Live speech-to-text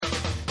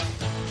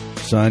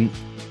Son,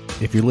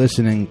 if you're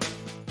listening,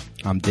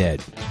 I'm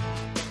dead.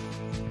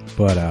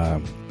 But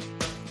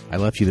I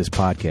left you this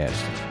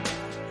podcast.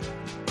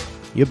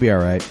 You'll be all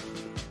right.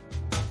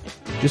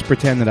 Just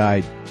pretend that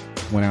I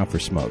went out for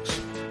smokes.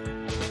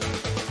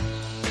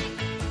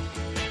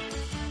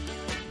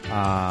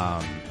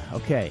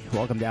 Okay,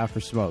 welcome to Out for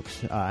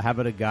Smokes. How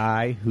about a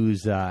guy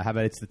who's, how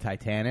about it's the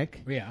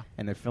Titanic? Yeah.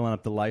 And they're filling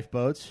up the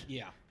lifeboats?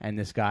 Yeah. And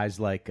this guy's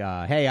like,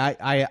 hey,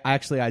 I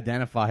actually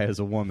identify as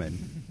a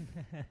woman.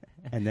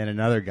 And then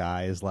another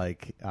guy is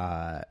like,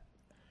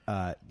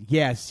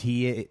 yes,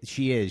 she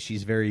is.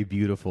 She's very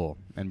beautiful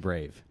and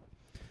brave.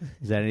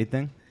 Is that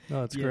anything?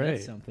 Oh, it's yeah, great.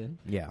 That's something.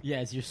 Yeah. Yeah,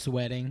 as you're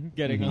sweating,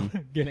 getting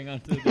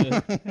onto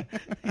the.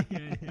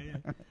 yeah.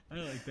 I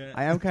like that.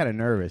 I am kind of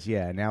nervous.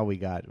 Yeah. Now we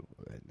got.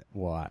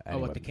 Well,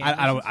 anyway. what, the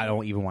I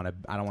don't even want to.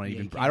 I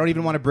don't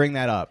even want to bring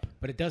that up.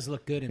 But it does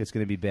look good. It's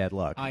going to be bad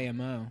luck.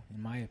 IMO,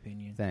 in my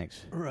opinion. Thanks.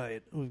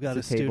 Right. We've got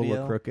Does a the table studio.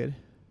 look crooked?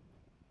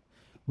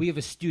 We have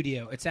a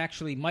studio. It's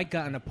actually Mike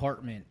got an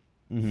apartment,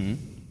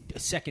 a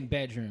second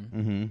bedroom.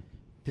 Mm-hmm.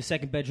 The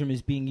second bedroom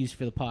is being used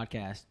for the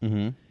podcast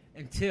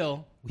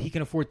until he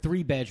can afford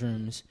 3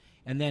 bedrooms,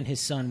 and then his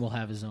son will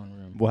have his own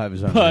room. We'll have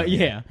his own. But, room.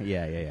 yeah.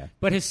 Yeah.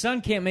 But his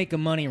son can't make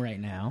him money right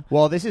now.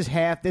 Well, this is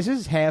half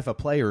a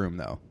playroom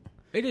though.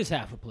 It is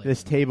half a plate.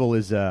 This table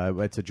is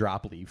it's a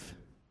drop leaf.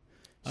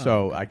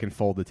 So I can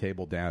fold the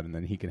table down, and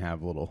then he can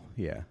have a little.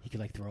 Yeah. He could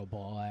like throw a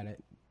ball at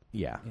it.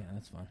 Yeah. Yeah,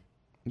 that's fun.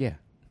 Yeah.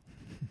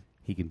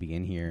 He can be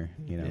in here,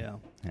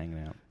 hanging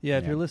out. Yeah,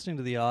 if you're listening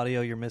to the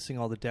audio, you're missing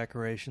all the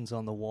decorations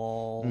on the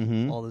wall,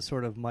 all the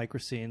sort of micro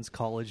scenes,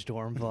 college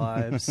dorm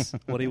vibes,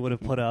 what he would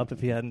have put up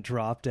if he hadn't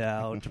dropped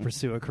out to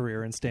pursue a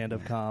career in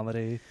stand-up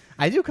comedy.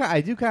 I do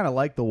kind of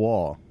like the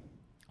wall.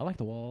 I like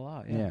the wall a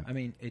lot. Yeah. Yeah. I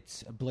mean,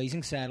 it's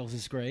Blazing Saddles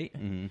is great.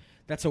 Mm-hmm.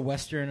 That's a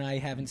Western I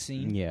haven't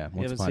seen. Yeah,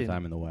 Once Upon a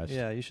Time in the West.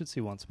 Yeah, you should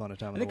see Once Upon a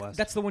Time I in think the West.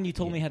 that's the one you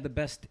told me had the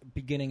best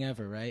beginning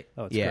ever, right?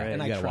 Oh, it's Yeah. great.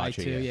 And I gotta tried watch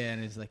it, to, yeah.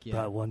 and it's like, yeah.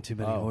 About one too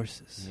many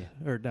horses.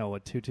 Yeah. Or no,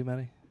 what, too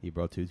many? You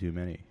brought too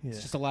many. Yeah.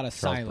 It's just a lot of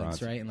Charles silence,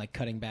 Bronson. right? And like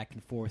cutting back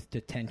and forth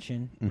to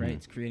tension, Mhm. right?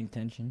 It's creating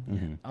tension.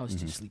 Mhm. Yeah. I was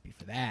too sleepy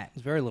for that.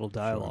 There's very little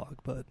dialogue,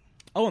 but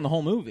Oh, and the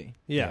whole movie.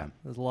 yeah,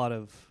 there's a lot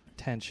of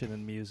tension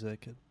and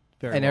music.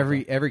 Very And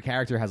well every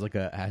character has like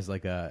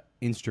a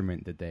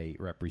instrument that they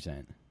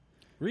represent.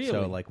 Really?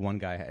 So like one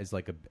guy has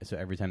like so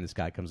every time this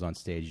guy comes on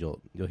stage,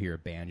 you'll hear a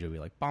banjo be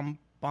like bum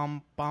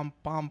bum bum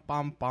bum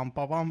bum bum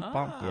bum bum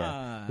bum.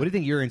 Yeah. What do you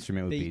think your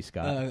instrument would be,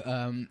 Scott?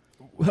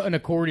 An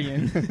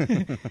accordion.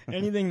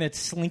 Anything that's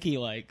slinky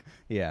like.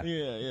 Yeah.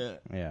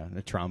 Yeah.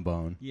 A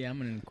trombone. Yeah,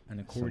 I'm an Some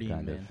accordion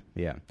kind man. of,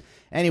 yeah.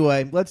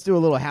 Anyway, let's do a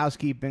little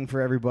housekeeping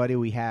for everybody.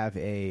 We have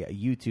a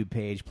YouTube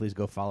page. Please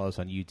go follow us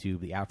on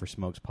YouTube, the Out for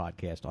Smokes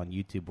podcast on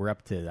YouTube. We're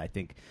up to, I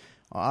think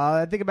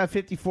about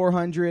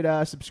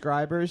 5,400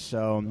 subscribers.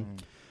 So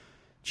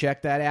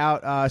check that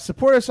out.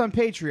 Support us on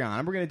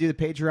Patreon. We're going to do the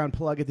Patreon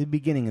plug at the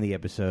beginning of the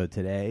episode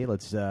today.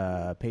 Let's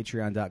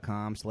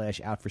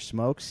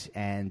patreon.com/outforsmokes.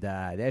 And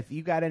if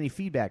you got any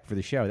feedback for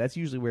the show, that's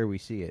usually where we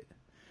see it.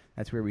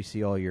 That's where we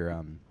see all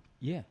your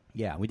Yeah.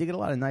 Yeah, we got a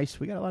lot of nice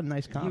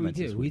comments.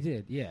 Yeah, we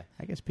did. Yeah.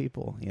 I guess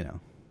people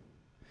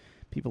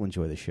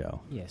enjoy the show.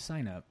 Yeah,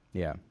 sign up.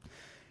 Yeah.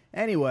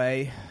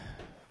 Anyway,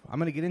 I'm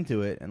going to get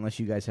into it unless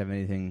you guys have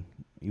anything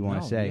you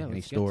want to say, yeah, any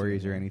let's get to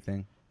stories it, or man.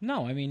 anything.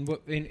 No, I mean,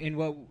 what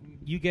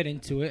you get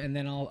into it, and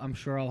then I'm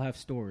sure I'll have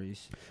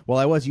stories. Well,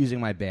 I was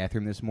using my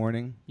bathroom this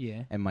morning.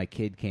 Yeah. And my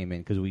kid came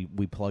in because we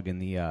plug in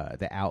the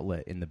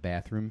outlet in the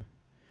bathroom,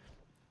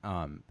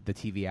 the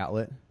TV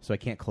outlet, so I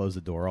can't close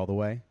the door all the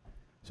way.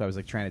 So I was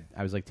like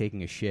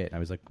taking a shit. And I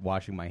was like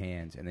washing my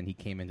hands, and then he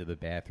came into the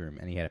bathroom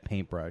and he had a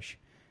paintbrush,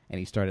 and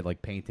he started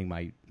like painting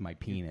my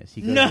penis.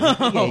 He goes,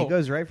 yeah, he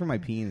goes right for my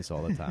penis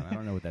all the time. I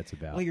don't know what that's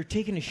about. Well, you're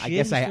taking a shit. I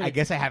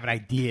guess I have an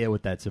idea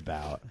what that's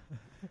about.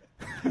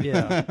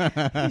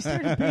 Yeah. You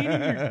started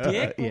painting your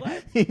dick? Yeah.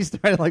 What? He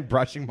started like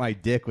brushing my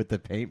dick with the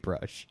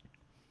paintbrush.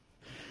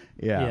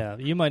 Yeah,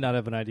 you might not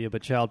have an idea,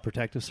 but Child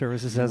Protective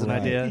Services has an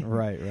idea.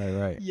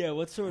 Right. Yeah,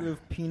 what sort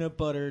of peanut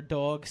butter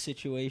dog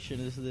situation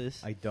is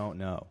this? I don't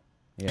know.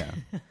 Yeah.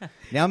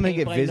 Now I'm going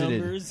to get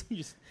visited. Numbers.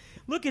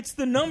 Look, it's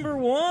the number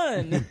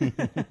 1. It'd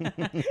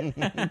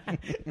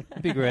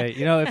be great.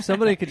 If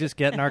somebody could just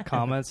get in our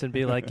comments and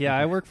be like, yeah,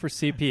 I work for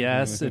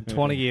CPS at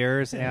 20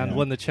 years, and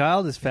when the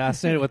child is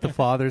fascinated with the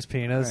father's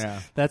penis,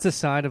 that's a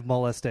sign of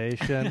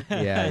molestation.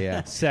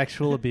 Yeah.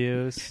 Sexual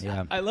abuse.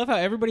 Yeah. I love how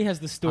everybody has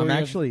the story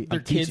of their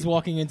kids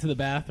walking into the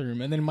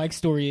bathroom, and then Mike's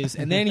story is,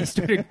 and then he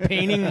started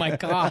painting my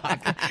cock.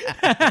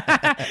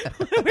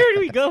 Where do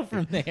we go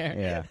from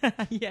there? Yeah.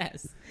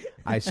 Yes.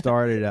 I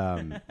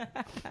started...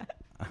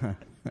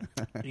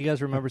 You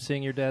guys remember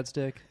seeing your dad's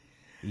dick?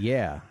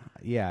 Yeah,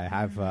 I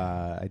have.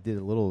 I did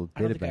a little I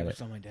don't bit think I about ever it.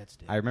 saw my dad's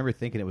dick. I remember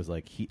thinking it was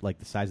like like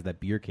the size of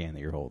that beer can that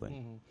you're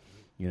holding.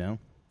 You know?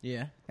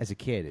 Yeah. As a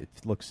kid, it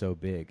looks so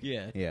big.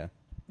 Yeah.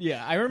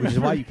 Yeah, I remember. Which is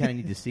why you kind of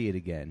need to see it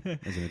again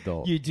as an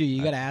adult. You do.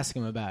 You got to ask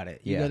him about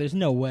it. You Yeah. go, there's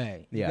no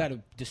way. You Yeah. got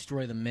to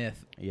destroy the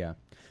myth. Yeah.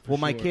 Well,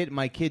 sure.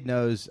 my kid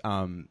knows.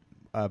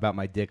 about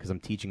my dick because I'm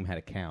teaching him how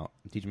to count.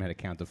 I'm teaching him how to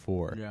count to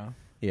 4. Yeah.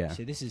 Yeah.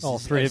 So this is All a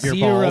 3 of your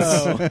 0. balls.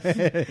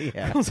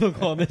 I also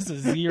call this a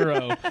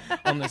 0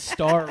 on the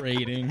star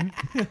rating.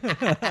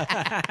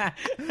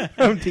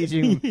 I'm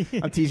teaching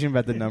him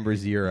about the number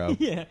 0.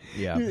 Yeah.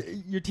 Yeah.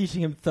 You're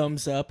teaching him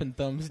thumbs up and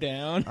thumbs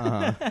down.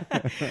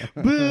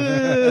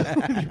 Boo!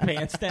 With your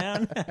pants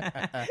down.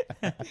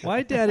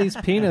 Why Daddy's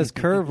penis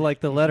curve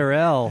like the letter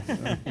L?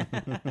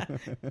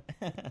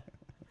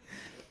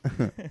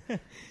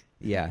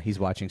 Yeah, he's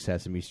watching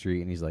Sesame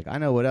Street and he's like, I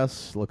know what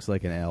else looks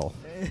like an L.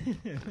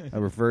 A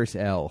reverse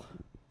L.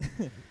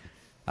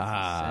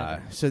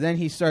 So then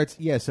he starts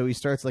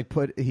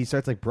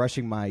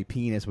brushing my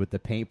penis with the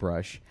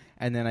paintbrush,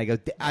 and then I go,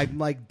 I'm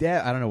like,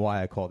 Deb. I don't know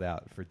why I called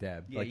out for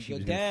Deb. Yeah, like you she go,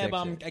 was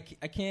gonna Deb, fix it.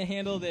 I can't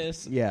handle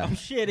this. Yeah. I'm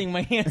shitting.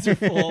 My hands are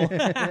full.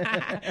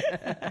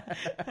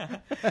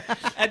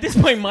 At this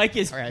point, Mike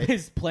is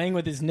playing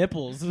with his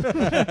nipples,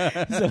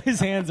 so his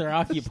hands are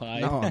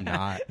occupied. No, I'm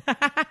not.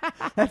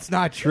 That's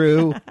not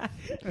true.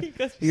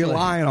 You're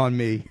lying on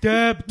me.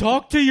 Deb,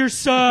 talk to your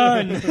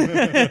son.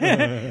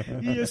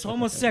 He has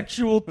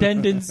homosexual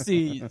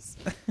tendencies.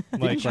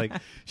 Mike like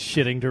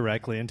shitting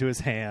directly into his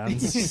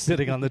hands,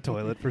 sitting on the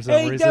toilet for some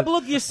Hey, reason. Deb,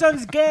 look, your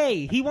son's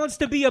gay. He wants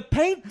to be a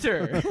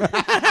painter.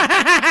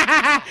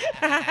 Yeah,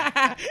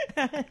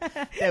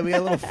 we got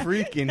a little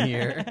freak in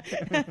here.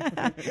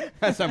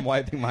 As I'm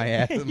wiping my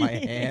ass with my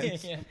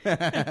hands.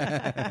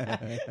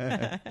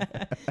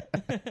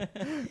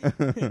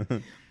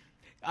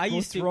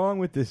 What's wrong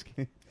with this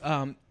kid?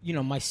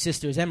 My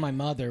sisters and my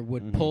mother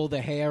would pull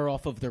the hair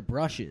off of their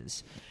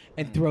brushes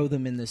and throw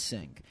them in the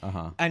sink.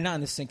 And not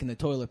in the sink, in the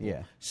toilet bowl.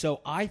 Yeah.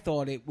 So I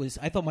thought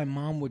my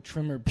mom would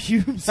trim her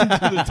pubes into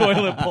the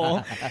toilet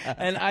bowl.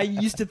 And I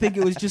used to think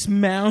it was just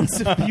mounds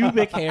of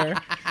pubic hair,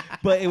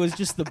 but it was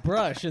just the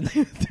brush. And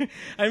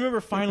I remember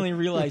finally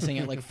realizing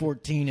at like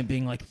 14 and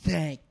being like,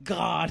 thank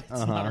God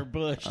it's not her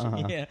bush.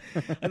 Yeah.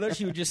 I thought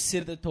she would just sit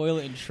at the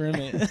toilet and trim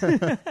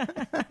it.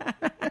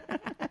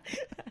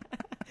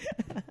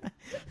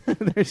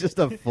 There's just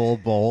a full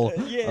bowl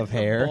of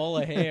hair. A bowl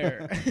of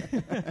hair.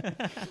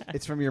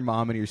 It's from your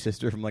mom and your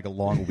sister from like a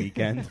long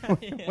weekend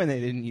when they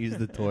didn't use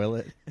the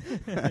toilet.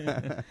 So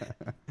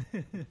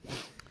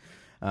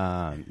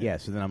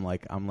then I'm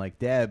like,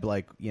 Deb,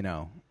 like,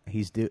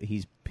 he's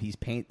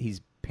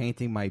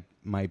painting my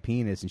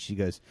penis, and she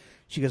goes,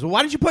 well,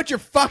 why did you put your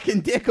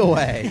fucking dick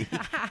away?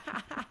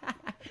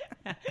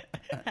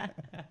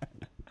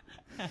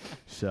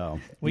 So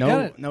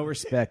no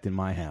respect in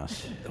my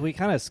house. We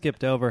kind of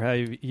skipped over how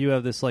you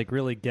have this like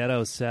really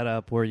ghetto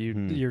setup where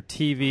your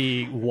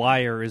TV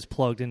wire is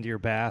plugged into your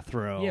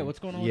bathroom. Yeah, what's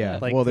going on? Yeah, with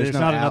that? Like, well, there's no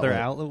not another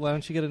outlet. Why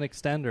don't you get an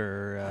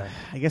extender?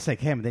 I guess I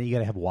can, but then you got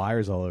to have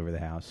wires all over the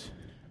house.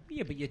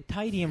 Yeah, but you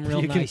tidy them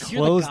real You can nice.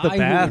 close You're the the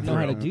guy who would know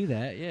how to bathroom. do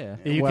that. Yeah.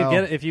 You could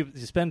get if you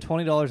spend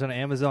 $20 on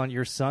Amazon,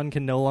 your son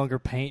can no longer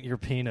paint your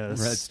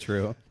penis. That's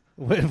true.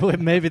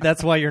 Maybe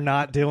that's why you're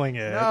not doing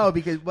it. No,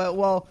 because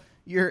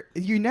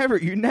you never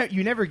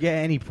get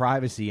any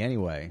privacy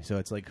anyway. So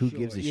it's like, who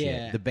gives a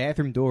shit? The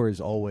bathroom door is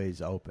always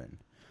open.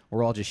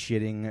 We're all just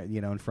shitting,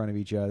 in front of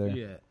each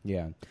other.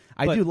 Yeah.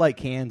 I do light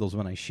candles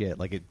when I shit.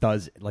 Like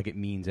it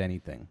means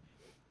anything.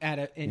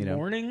 In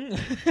morning?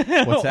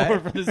 What's that? Or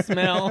for the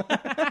smell?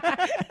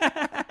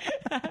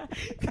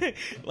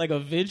 Like a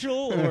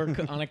vigil, or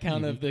on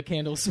account of the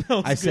candle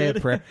smells I say good? a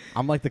prayer.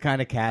 I'm like the kind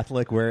of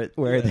Catholic where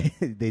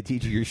they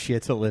teach you your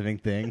shit's a living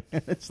thing.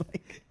 It's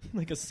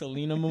like a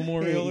Selena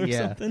memorial or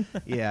something.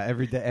 Yeah,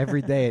 every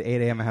day at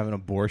 8 a.m. I have an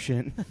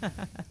abortion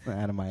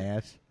out of my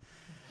ass.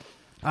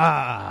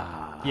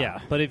 Yeah,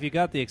 but if you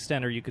got the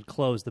extender, you could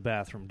close the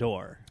bathroom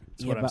door.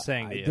 That's what I'm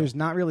saying to you. There's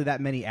not really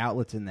that many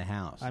outlets in the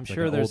house. I'm It's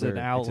sure like there's an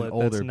outlet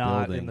that's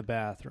not building. in the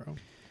bathroom.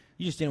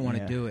 You just didn't want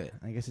to do it.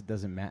 I guess it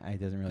doesn't matter.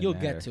 It doesn't really You'll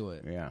matter. get to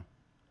it. Yeah.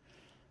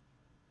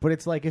 But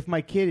it's like, if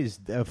my kid is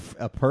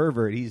a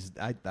pervert,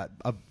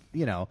 a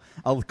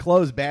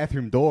closed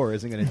bathroom door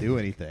isn't going to do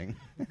anything.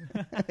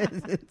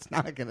 It's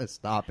not going to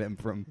stop him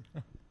from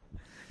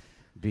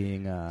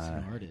being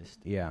an artist.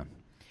 Yeah.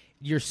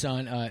 Your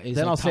son is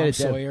Then like I'll say Tom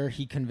to Deb- Sawyer.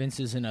 He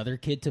convinces another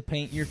kid to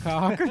paint your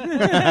cock.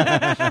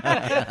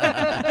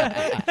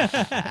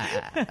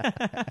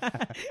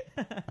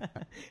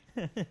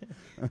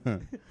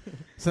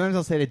 Sometimes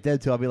I'll say to Deb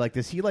too, I'll be like,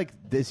 does he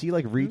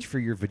reach for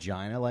your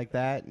vagina like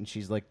that? And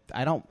she's like,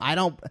 I don't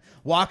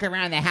walk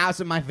around the house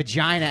with my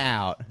vagina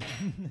out.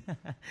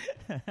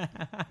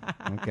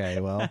 Okay,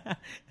 well.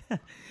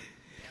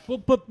 Well,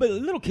 but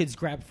little kids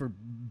grab for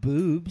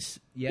boobs.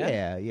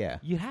 Yeah. Yeah.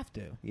 You have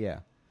to.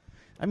 Yeah.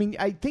 I mean,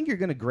 I think you're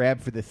going to grab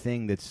for the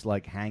thing that's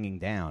like hanging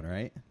down,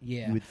 right?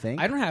 Yeah. You would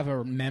think. I don't have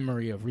a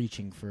memory of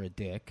reaching for a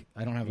dick.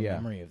 I don't have a Yeah.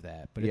 memory of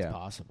that, but it's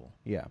possible.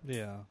 Yeah.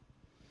 Yeah.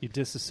 You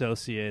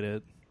disassociate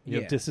it. You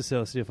Yeah. have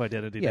dissociative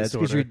identity Yeah, it's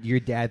disorder. because your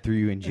dad threw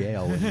you in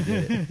jail when you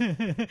did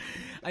it.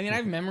 I mean, I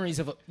have memories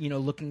of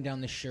looking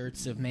down the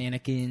shirts of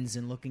mannequins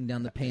and looking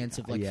down the pants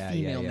of like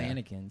female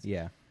mannequins.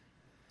 Yeah.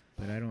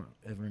 but I don't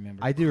ever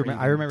remember. I do. I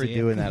craving remember dick.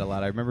 doing that a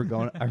lot. I remember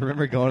going. I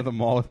remember going to the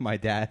mall with my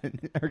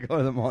dad, or going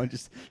to the mall and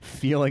just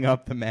feeling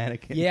up the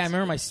mannequins. Yeah, I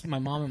remember my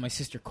mom and my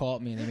sister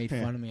called me and they made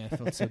fun of me. I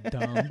felt so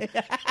dumb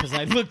because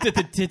I looked at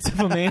the tits of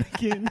a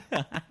mannequin.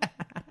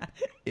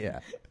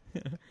 Yeah.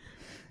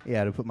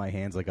 Yeah, to put my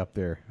hands like up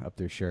their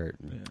shirt.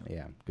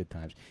 Yeah, good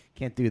times.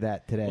 Can't do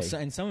that today.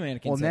 Well, and some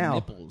mannequins have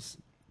nipples.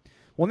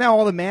 Well, now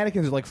all the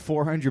mannequins are like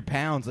 400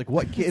 pounds. Like,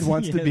 what kid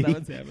wants to be?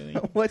 What's happening?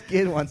 What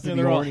kid wants to be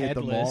they're all horny at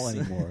the mall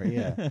headless. anymore?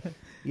 Yeah,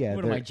 yeah.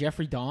 What am I,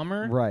 Jeffrey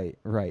Dahmer?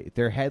 Right.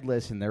 They're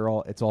headless and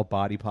it's all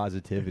body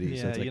positivity.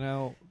 Yeah, so it's like, you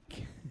know,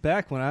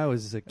 back when I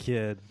was a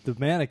kid, the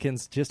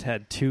mannequins just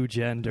had two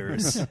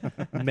genders,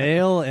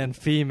 male and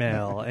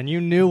female, and you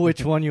knew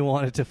which one you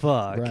wanted to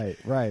fuck.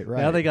 Right.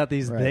 Now they got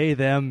these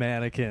they-them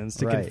mannequins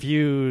to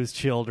confuse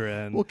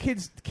children. Well,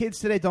 kids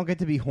today don't get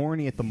to be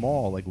horny at the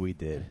mall like we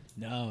did.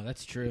 No,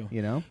 that's true.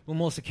 You know? Well,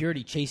 mall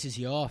security chases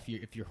you off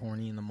if you're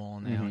horny in the mall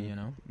now, you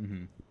know?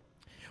 Mm-hmm.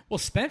 Well,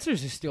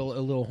 Spencer's is still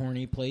a little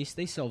horny place.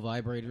 They sell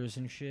vibrators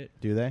and shit.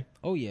 Do they?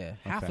 Oh, yeah.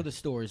 Half of the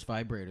store is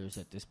vibrators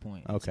at this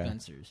point. Okay.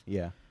 Spencer's.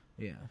 Yeah.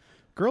 Yeah.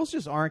 Girls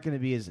just aren't going to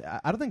be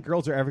I don't think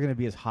girls are ever going to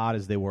be as hot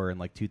as they were in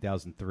like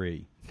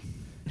 2003.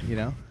 You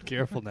know?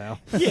 Careful now.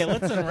 Yeah,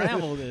 let's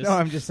unravel this. No,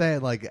 I'm just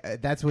saying, like,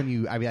 that's when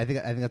you. I mean, I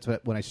think that's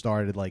when I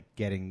started like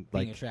getting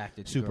like Being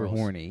attracted to super girls.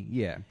 horny.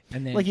 Yeah,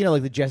 And then, like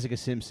like the Jessica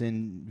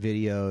Simpson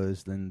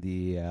videos, then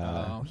the.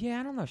 yeah,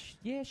 I don't know.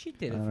 She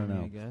did it for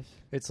me, I guess.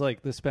 It's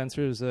like the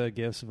Spencer's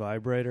Gifts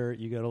vibrator.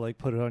 You got to like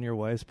put it on your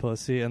wife's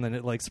pussy, and then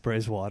it like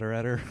sprays water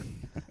at her.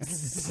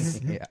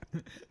 Yeah,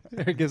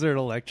 It gives her an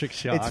electric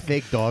shock. it's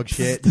fake dog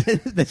shit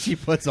that she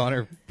puts on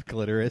her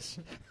clitoris.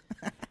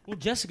 Well,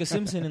 Jessica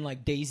Simpson and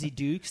like Daisy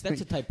Dukes, that's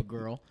a type of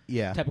girl.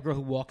 Yeah, Type of girl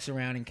who walks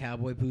around in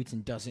cowboy boots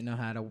and doesn't know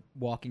how to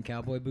walk in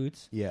cowboy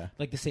boots. yeah,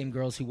 Like the same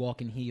girls who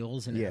walk in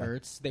heels and it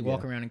hurts. They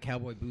walk around in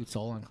cowboy boots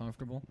all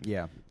uncomfortable.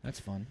 yeah. That's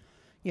fun.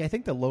 Yeah, I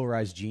think the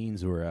low-rise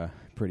jeans were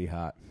pretty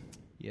hot.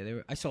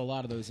 Yeah, I saw a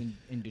lot of those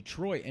in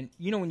Detroit. And,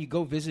 you know, when you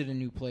go visit a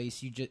new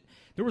place,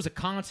 there was a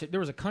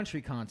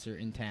country concert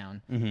in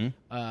town.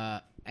 Mm-hmm.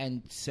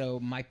 And so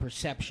my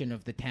perception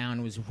of the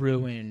town was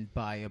ruined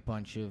by a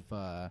bunch of,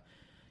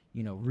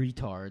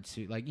 retards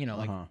who, like,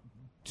 like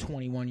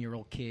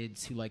 21-year-old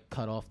kids who, like,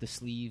 cut off the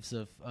sleeves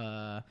of,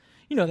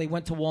 they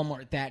went to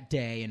Walmart that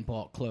day and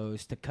bought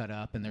clothes to cut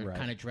up, and they're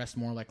kind of dressed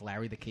more like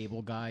Larry the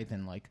Cable Guy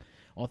than, like,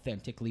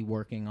 authentically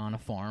working on a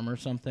farm or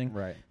something.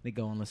 Right. They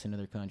go and listen to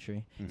their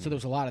country. So there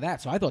was a lot of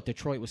that. So I thought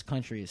Detroit was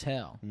country as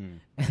hell.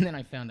 And then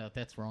I found out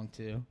that's wrong,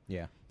 too.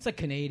 Yeah. It's like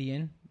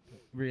Canadian,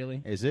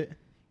 really. Is it?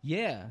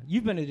 Yeah.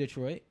 You've been to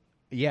Detroit.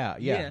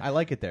 Yeah. I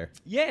like it there.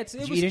 Yeah, it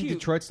Did was you eat cute.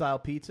 Detroit-style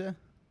pizza?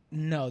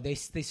 No, they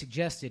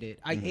suggested it.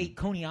 I ate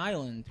Coney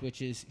Island,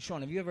 which is...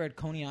 Sean, have you ever had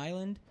Coney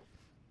Island?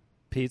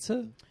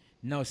 Pizza?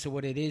 No, so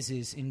what it is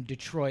in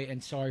Detroit,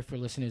 and sorry for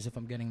listeners if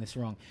I'm getting this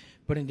wrong,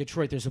 but in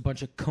Detroit there's a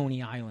bunch of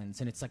Coney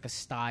Islands, and it's like a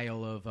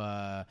style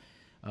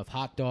of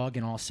hot dog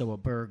and also a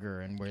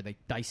burger, and where they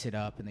dice it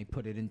up and they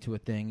put it into a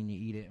thing and you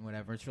eat it and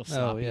whatever. It's real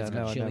sloppy. It's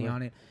got chili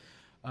on it.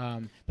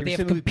 But they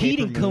have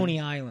competing Coney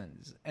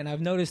Islands, and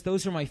I've noticed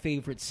those are my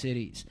favorite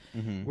cities,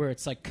 where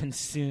it's like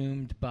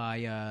consumed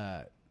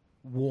by...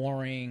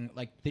 warring,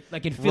 like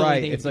in Philly,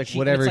 right? they have It's the like cheap-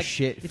 whatever it's like,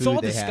 shit It's food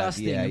all they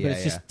disgusting, have. but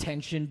it's just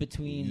tension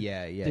between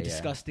the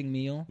disgusting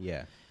meal.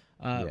 Yeah.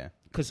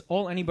 Because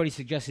all anybody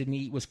suggested me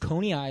eat was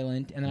Coney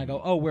Island, and then I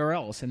go, oh, where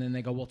else? And then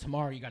they go, well,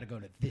 tomorrow you got to go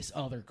to this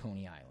other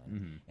Coney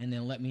Island, and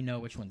then let me know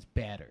which one's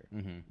better.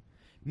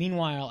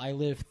 Meanwhile, I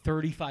live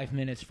 35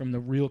 minutes from the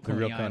real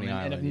Coney Island,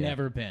 and I've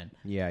never been.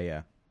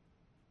 Yeah.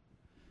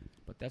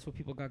 But that's what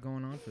people got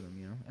going on for them,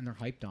 and they're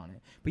hyped on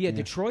it. But yeah,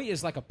 Detroit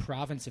is like a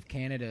province of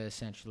Canada,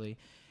 essentially.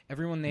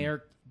 Everyone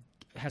there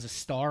has a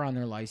star on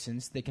their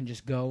license. They can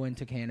just go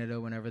into Canada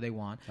whenever they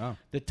want. Oh.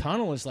 The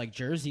tunnel is like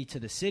Jersey to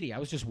the city. I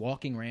was just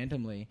walking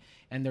randomly,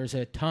 and there's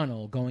a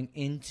tunnel going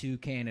into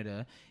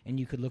Canada, and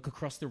you could look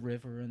across the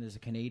river, and there's a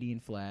Canadian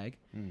flag.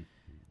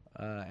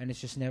 And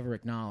it's just never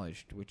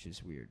acknowledged, which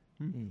is weird.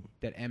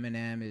 That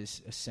Eminem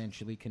is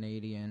essentially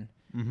Canadian.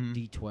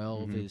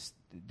 D12 is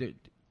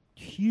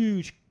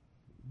huge,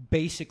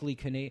 basically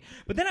Canadian.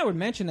 But then I would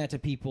mention that to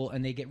people,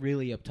 and they get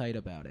really uptight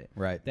about it.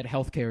 Right. That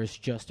healthcare is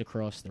just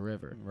across the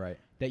river. Right.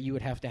 That you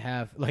would have to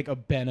have like a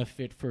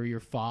benefit for your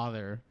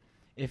father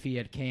if he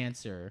had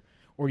cancer,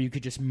 or you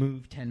could just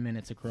move 10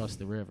 minutes across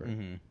the river.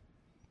 And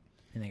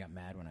they got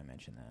mad when I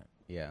mentioned that.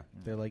 Yeah.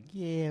 They're like,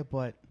 yeah,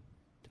 but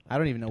I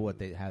don't even know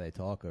how they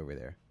talk over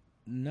there.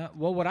 No.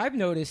 Well, what I've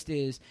noticed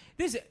is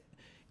this.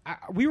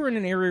 We were in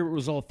an area where it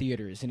was all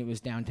theaters, and it was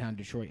downtown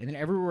Detroit. And then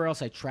everywhere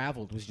else I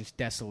traveled was just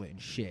desolate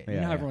and shit. You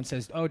know how everyone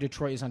says, oh,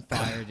 Detroit is on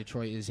fire,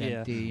 Detroit is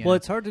empty. Well,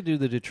 it's hard to do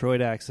the Detroit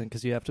accent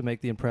because you have to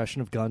make the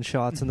impression of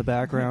gunshots in the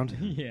background.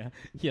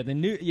 The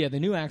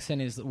new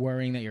accent is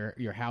worrying that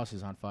your house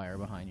is on fire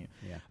behind you.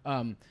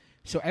 Yeah.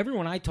 So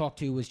everyone I talked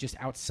to was just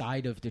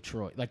outside of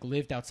Detroit, like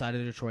lived outside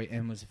of Detroit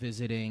and was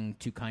visiting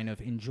to kind of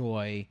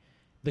enjoy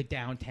the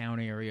downtown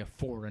area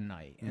for a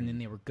night. And then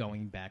they were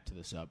going back to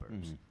the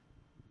suburbs.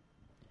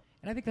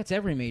 And I think that's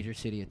every major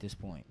city at this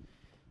point.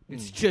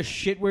 It's just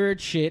shit where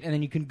it's shit, and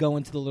then you can go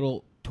into the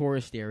little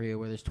tourist area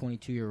where there's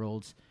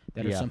 22-year-olds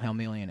that are somehow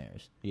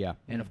millionaires. Yeah.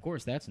 And, of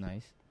course, that's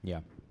nice. Yeah.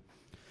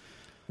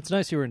 It's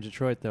nice you were in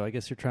Detroit, though. I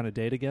guess you're trying to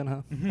date again,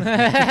 huh?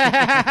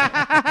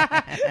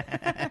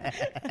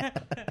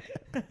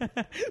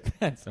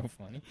 That's so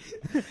funny.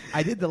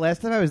 I did the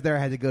last time I was there. I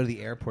had to go to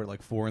the airport at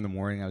like 4 a.m.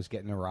 I was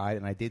getting a ride,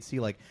 and I did see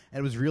and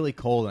it was really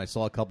cold, and I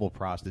saw a couple of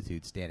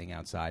prostitutes standing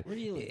outside,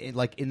 really,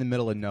 like in the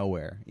middle of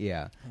nowhere.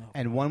 Yeah,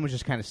 and one was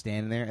just kind of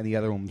standing there, and the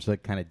other one was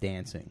like kind of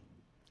dancing.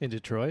 In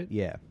Detroit?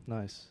 Yeah,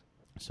 nice.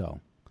 So,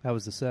 how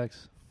was the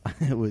sex?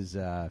 It was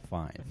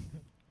fine.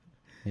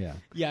 Yeah,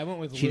 yeah. I went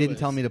with. She didn't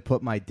tell me to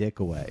put my dick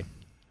away.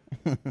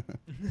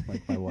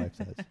 Like my wife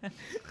says.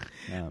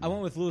 I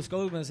went with Louis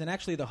Gomez, and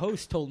actually the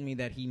host told me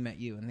that he met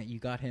you and that you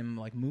got him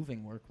like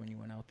moving work when you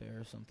went out there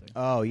or something.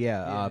 Oh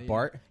yeah,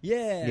 Bart.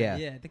 Yeah.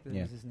 I think that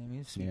was his name.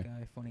 He's a sweet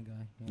guy, funny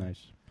guy. Yeah.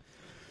 Nice.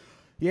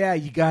 Yeah,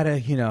 you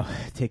gotta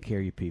take care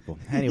of your people.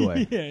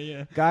 Anyway,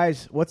 yeah.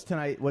 Guys, what's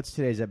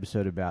today's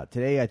episode about?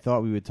 Today I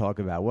thought we would talk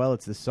about. Well,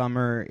 it's the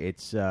summer.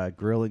 It's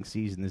grilling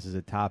season. This is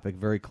a topic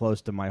very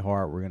close to my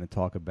heart. We're going to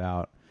talk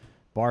about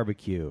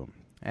barbecue.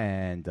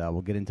 And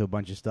we'll get into a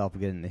bunch of stuff.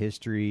 We'll get into the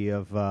history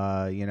of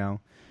the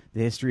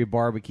history of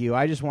barbecue.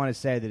 I just want to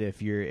say that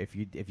if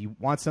you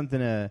want something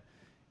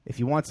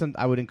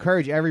I would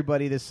encourage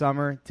everybody this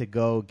summer to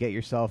go get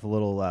yourself a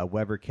little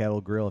Weber kettle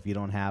grill if you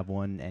don't have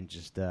one, and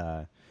just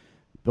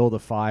build a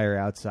fire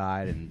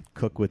outside and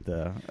cook with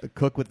the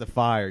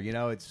fire.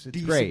 It's Do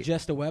you great.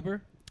 suggest a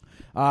Weber?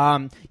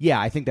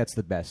 Yeah, I think that's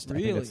the best.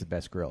 Really? I think that's the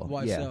best grill.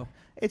 Why so?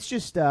 It's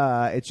just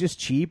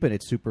cheap, and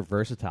it's super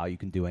versatile. You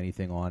can do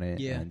anything on it.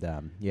 Yeah.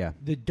 And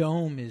The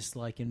dome is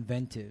like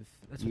inventive.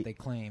 That's what they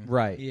claim.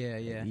 Right. Yeah.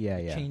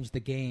 Yeah. Changed the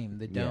game.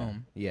 The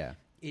dome. Yeah.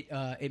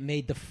 It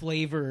made the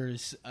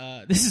flavors.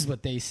 This is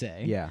what they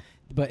say. Yeah.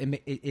 But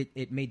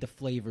it made the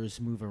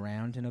flavors move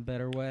around in a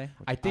better way.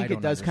 I think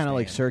it does kind of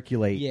like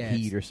circulate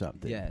heat or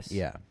something. Yes.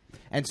 Yeah.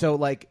 And so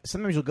like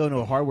sometimes you'll go into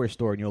a hardware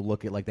store and you'll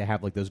look at they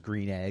have like those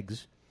green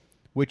eggs,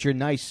 which are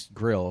nice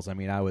grills. I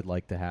mean, I would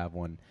like to have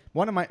one.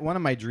 One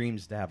of my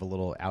dreams is to have a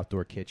little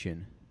outdoor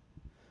kitchen,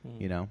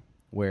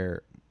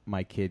 where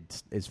my kid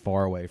is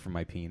far away from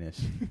my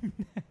penis.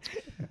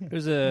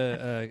 There's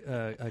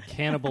a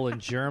cannibal in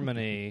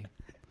Germany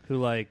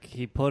who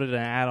he put an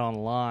ad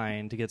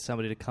online to get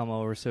somebody to come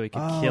over so he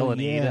could kill and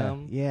eat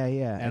him. Yeah.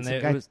 And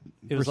it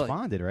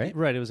responded, right?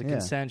 Right. It was a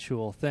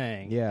consensual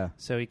thing. Yeah.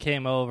 So he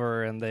came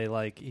over and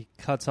he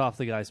cuts off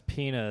the guy's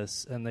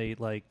penis and they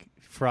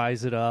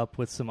fries it up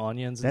with some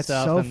onions and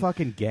stuff. That's so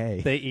fucking gay.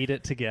 They eat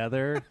it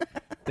together.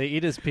 They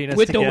eat his penis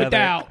with together. Or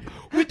without.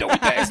 With or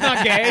without. It's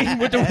not gay.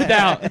 With or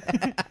without.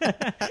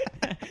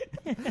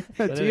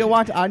 Do you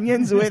want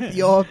onions with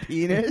your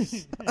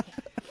penis?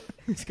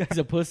 This guy's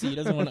a pussy. He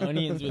doesn't want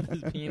onions with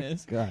his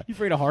penis. God. You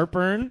afraid of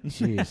heartburn?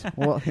 Jeez.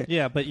 Well,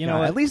 yeah, but you know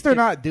what? At least they're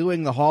not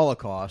doing the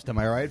Holocaust. Am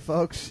I right,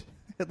 folks?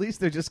 At least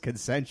they're just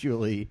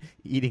consensually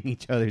eating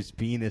each other's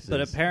penises. But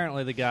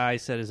apparently the guy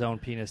said his own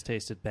penis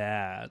tasted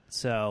bad.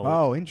 So,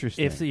 oh,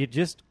 interesting. If you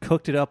just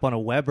cooked it up on a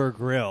Weber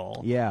grill,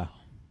 yeah,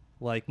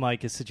 like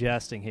Mike is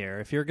suggesting here,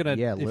 if you're gonna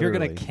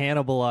literally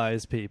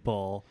cannibalize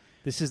people,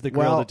 this is the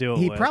grill to do it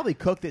he with. probably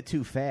cooked it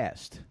too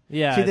fast.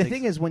 Yeah. See, the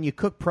thing is, when you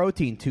cook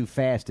protein too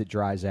fast, it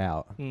dries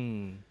out.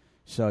 Hmm.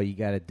 So you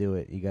got to do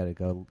it. You got to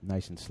go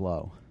nice and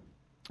slow.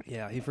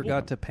 Yeah, he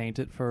forgot to paint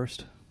it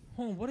first.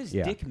 Hold on, what is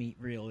dick meat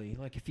really?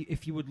 Like,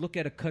 if you would look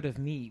at a cut of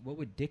meat, what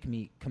would dick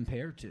meat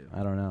compare to?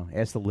 I don't know.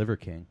 Ask the Liver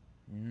King.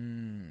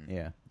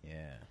 Yeah.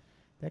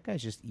 That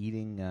guy's just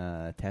eating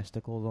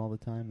testicles all the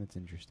time. That's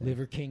interesting.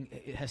 Liver King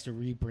has to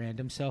rebrand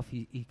himself.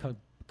 He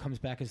comes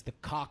back as the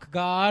cock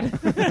god.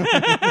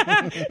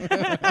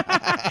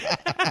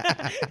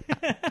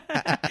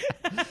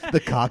 The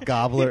cock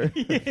gobbler.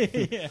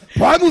 Yeah.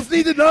 Primals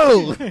need to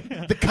know.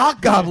 The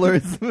cock gobbler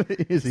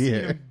is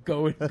here.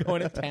 Going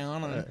to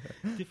town on a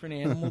different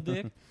animal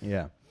dick.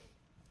 Yeah.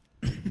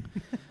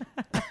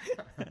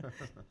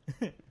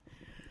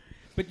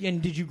 But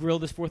did you grill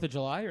this 4th of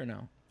July or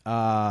no?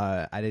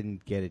 I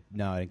didn't get it.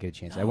 No, I didn't get a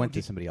chance. I went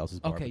to somebody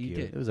else's barbecue. Okay, you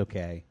did. It was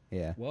okay.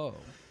 Yeah. Whoa.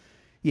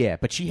 Yeah,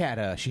 but she had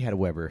a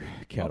Weber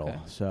kettle, Okay.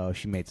 so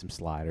she made some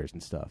sliders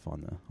and stuff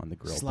on the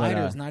grill.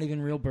 Sliders, but, not even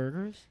real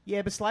burgers?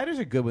 Yeah, but sliders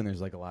are good when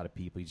there's a lot of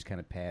people. You just kind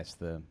of pass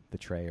the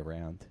tray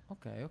around.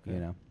 Okay.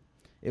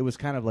 It was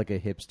kind of like a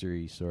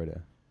hipstery sort of.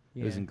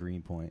 Yeah. It was in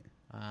Greenpoint.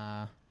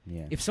 Yeah.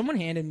 If someone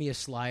handed me a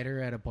slider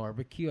at a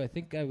barbecue, I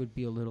think I would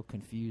be a little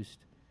confused.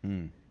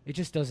 It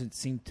just doesn't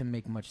seem to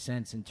make much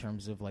sense in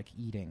terms of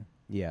eating.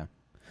 Yeah.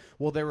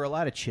 Well, there were a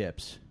lot of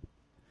chips.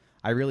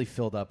 I really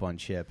filled up on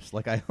chips.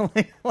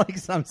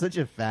 I'm such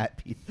a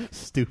fat,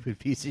 stupid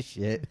piece of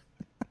shit.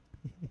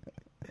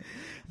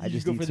 I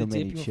just eat so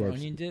many chips. For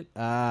onion dip?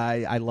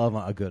 I love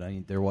a good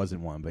onion. There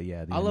wasn't one, but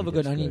yeah. I love a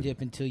good onion dip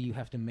until you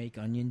have to make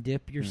onion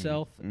dip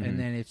yourself, and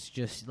then it's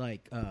just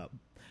like a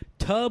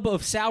tub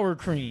of sour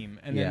cream,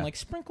 and then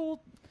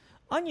sprinkle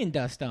onion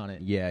dust on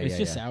it. Yeah, it's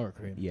just sour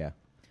cream. Yeah,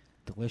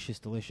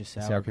 delicious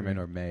sour cream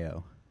or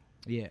mayo.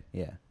 Yeah,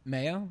 Yeah,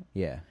 mayo.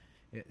 Yeah.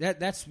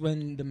 That's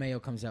when the mayo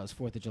comes out. It's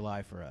 4th of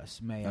July for us.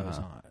 Mayo is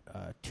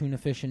on tuna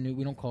fish and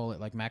we don't call it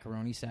like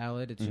macaroni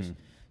salad. It's just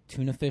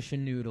tuna fish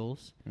and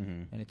noodles,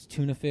 and it's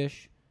tuna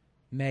fish,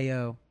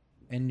 mayo,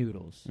 and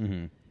noodles.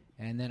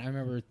 And then I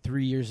remember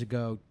 3 years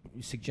ago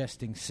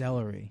suggesting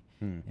celery.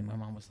 And my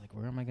mom was like,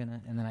 where am I going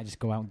to... And then I just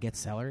go out and get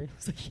celery.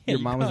 Like, yeah, your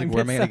mom was like,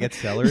 where am I going to get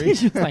celery?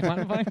 She's like, what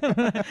am I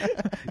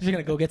She's going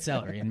to go get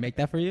celery and make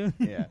that for you?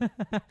 Yeah.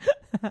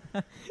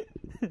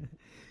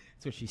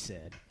 That's what she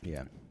said.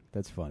 Yeah,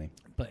 that's funny.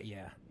 But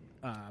yeah,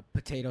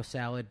 potato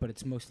salad, but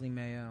it's mostly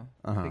mayo.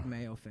 Big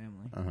mayo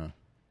family.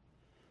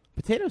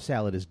 Potato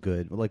salad is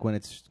good. Like when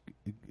it's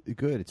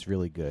good, it's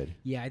really good.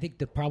 Yeah, I think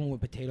the problem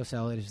with potato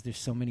salad is there's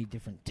so many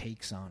different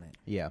takes on it.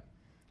 Yeah.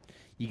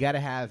 You gotta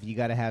have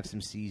some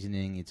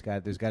seasoning.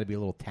 There's got to be a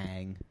little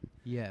tang.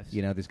 Yes.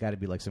 You know, there's got to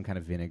be like some kind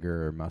of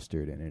vinegar or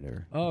mustard in it,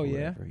 or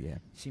whatever. Yeah.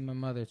 See, my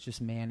mother, it's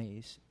just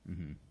mayonnaise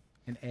and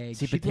egg.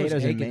 See, she potatoes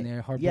puts egg and in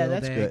there. yeah,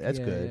 that's egg. good. That's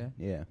good.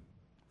 Yeah.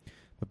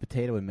 But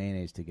potato and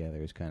mayonnaise together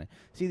is kind of...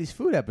 See, these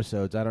food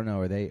episodes, I don't know,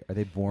 are they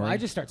boring? Well, I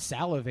just start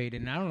salivating,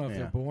 and I don't know if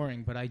they're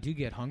boring, but I do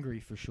get hungry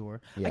for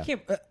sure. Yeah. I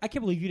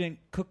can't believe you didn't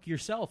cook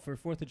yourself for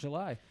 4th of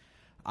July.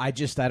 I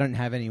don't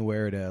have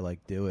anywhere to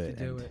like do it.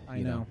 I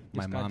know.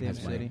 My mom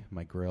has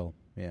my grill.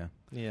 Yeah.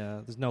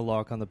 Yeah, there's no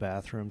lock on the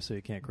bathroom, so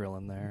you can't grill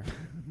in there.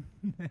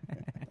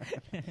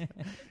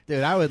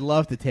 Dude, I would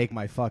love to take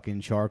my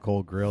fucking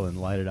charcoal grill and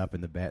light it up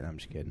in the bed. No, I'm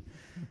just kidding.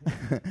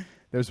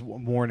 There's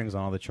warnings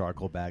on all the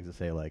charcoal bags that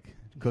say, like,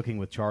 cooking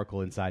with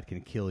charcoal inside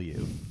can kill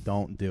you.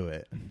 Don't do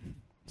it.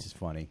 It's just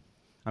funny.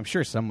 I'm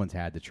sure someone's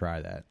had to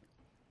try that.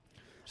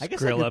 Just I guess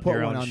grill up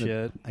your own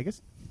shit. I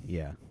guess,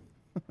 yeah.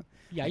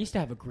 Yeah, I used to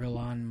have a grill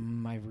on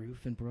my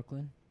roof in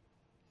Brooklyn.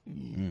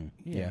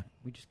 Yeah.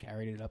 We just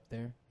carried it up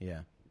there.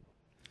 Yeah.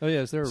 Oh,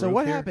 yeah, is there a So roof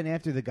what here? happened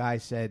after the guy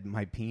said,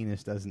 my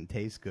penis doesn't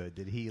taste good?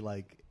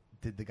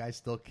 Did the guy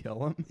still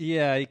kill him?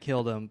 Yeah, he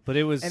killed him, but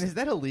it was... And is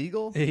that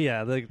illegal?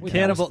 Yeah,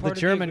 the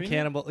German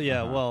cannibal...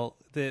 Yeah, well,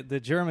 the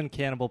German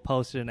cannibal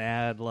posted an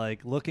ad,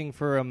 like, looking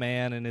for a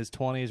man in his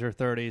 20s or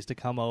 30s to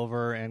come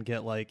over and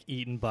get, like,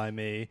 eaten by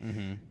me.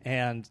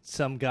 And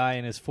some guy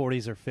in his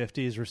 40s or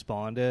 50s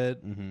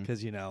responded,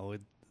 because, you know...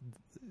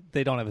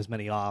 They don't have as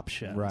many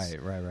options.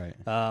 Right.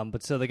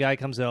 But so the guy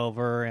comes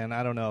over, and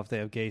I don't know if they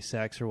have gay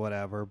sex or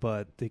whatever,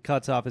 but he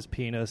cuts off his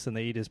penis, and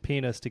they eat his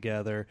penis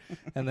together,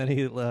 and then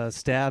he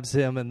stabs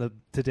him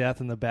to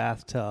death in the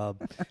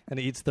bathtub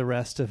and eats the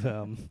rest of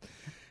him.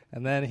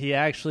 And then he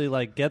actually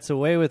like gets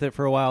away with it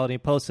for a while, and he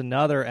posts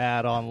another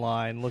ad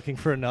online looking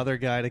for another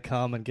guy to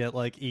come and get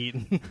like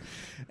eaten.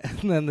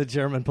 And then the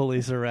German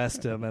police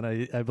arrest him, and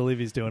I believe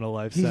he's doing a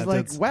life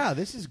sentence. He's like, wow,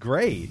 this is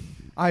great.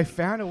 I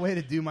found a way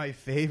to do my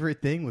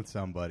favorite thing with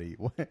somebody.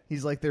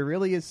 He's like, there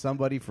really is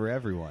somebody for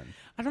everyone.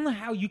 I don't know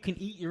how you can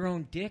eat your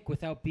own dick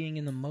without being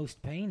in the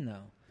most pain,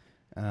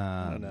 though.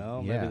 I don't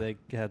know. Yeah. Maybe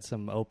they had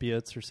some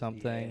opiates or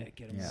something.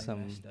 Yeah,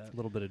 some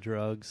little bit of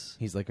drugs.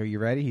 He's like, are you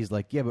ready? He's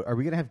like, yeah, but are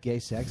we going to have gay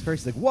sex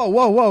first? He's like,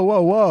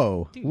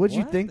 whoa. Dude, What'd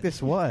you think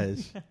this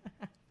was?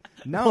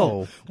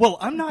 No. Well,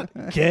 I'm not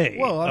gay.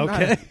 Well, I'm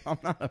okay? I'm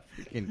not a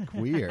freaking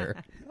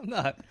queer.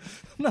 I'm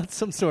not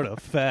some sort of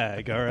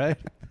fag, all right?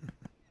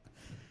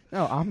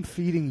 No, I'm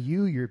feeding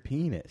you your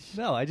penis.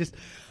 No,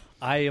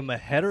 I am a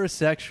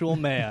heterosexual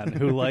man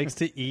who likes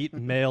to eat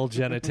male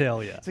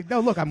genitalia. It's like, no,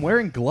 look, I'm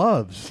wearing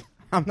gloves.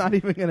 I'm not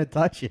even going to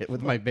touch it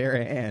with my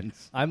bare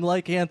hands. I'm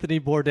like Anthony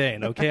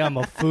Bourdain, okay? I'm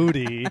a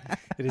foodie.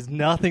 It has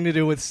nothing to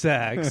do with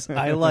sex.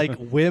 I like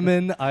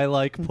women. I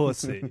like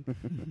pussy.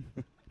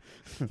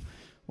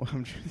 Well,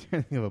 I'm trying to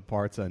think of a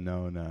Parts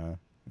Unknown.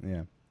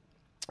 Yeah.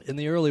 In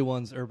the early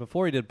ones, or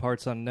before he did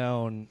Parts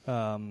Unknown,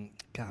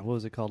 God, what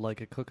was it called? Like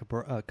a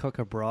Cook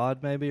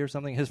Abroad, maybe, or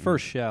something? His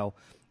first show.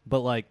 But,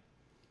 like,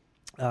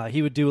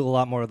 he would do a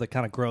lot more of the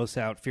kind of gross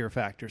out Fear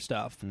Factor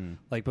stuff.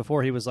 Like,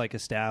 before he was, like,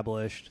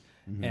 established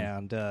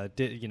and,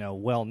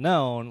 well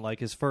known,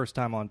 like, his first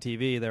time on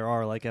TV, there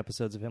are, like,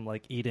 episodes of him,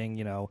 like, eating,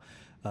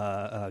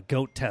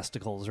 goat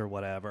testicles or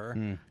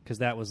whatever, because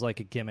that was like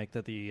a gimmick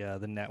that the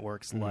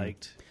networks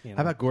liked. You know?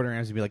 How about Gordon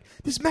Ramsay be like,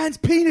 this man's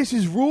penis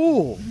is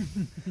raw.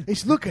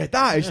 Look at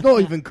that. It's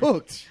not even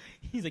cooked.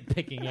 He's like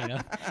picking it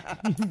up,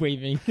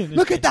 waving.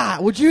 Look at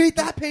that. Would you eat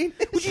that penis?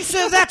 Would you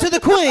serve that to the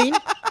Queen?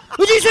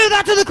 Would you serve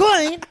that to the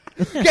Queen?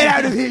 Get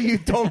out of here, you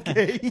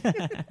donkey.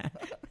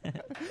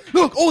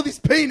 Look, all these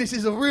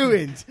penises are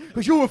ruined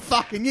because you're a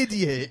fucking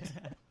idiot.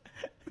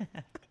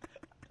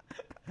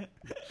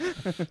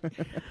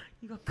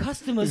 You got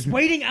customers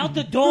waiting out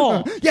the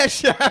door. Yeah,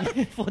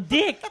 chef. For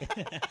dick.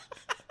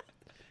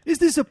 Is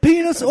this a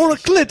penis or a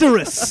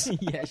clitoris?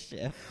 Yeah,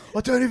 chef.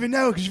 I don't even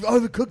know because you've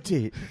overcooked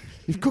it.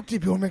 You've cooked it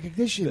beyond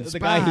recognition. The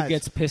guy who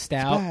gets pissed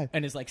out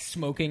and is like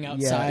smoking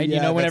outside,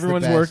 yeah, when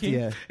everyone's working,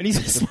 yeah. and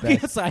he's just smoking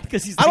outside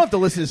because he's. I don't have to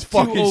listen to his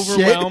fucking too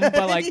overwhelmed shit.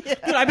 by like,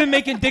 dude, I've been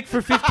making dick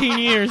for 15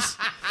 years.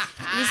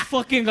 This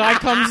fucking guy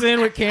comes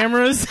in with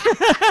cameras.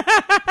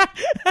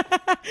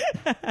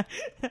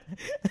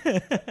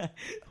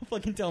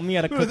 Fucking tell me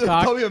how to cook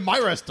cock. Probably in my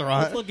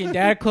restaurant. Fucking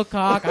dad cook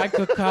cock. I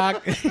cook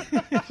cock.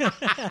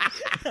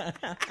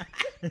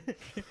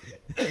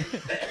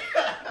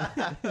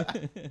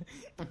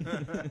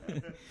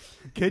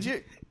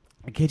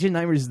 Kitchen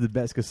Nightmares is the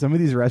best because some of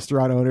these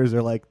restaurant owners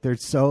are like they're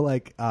so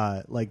like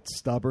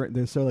stubborn.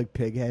 They're so like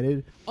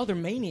pig-headed. Oh, they're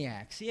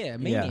maniacs. Yeah,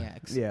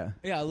 maniacs. Yeah.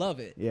 I love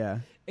it. Yeah.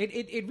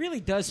 It really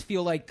does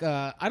feel like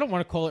I don't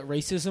want to call it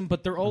racism,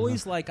 but they're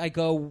always like I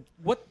go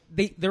what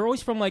they're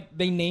always from like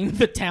they name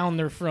the town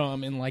they're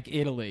from in like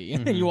Italy,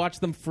 and then you watch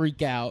them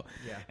freak out,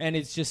 and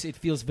it's just it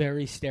feels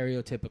very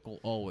stereotypical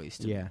always.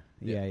 To me.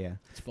 Yeah.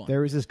 It's fun.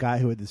 There was this guy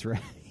who had this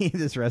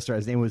this restaurant.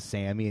 His name was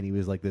Sammy, and he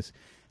was like this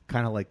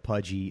kind of like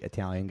pudgy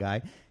Italian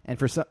guy, and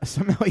for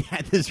somehow he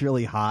had this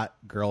really hot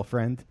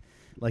girlfriend.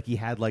 Like he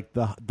had like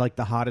the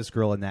hottest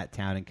girl in that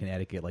town in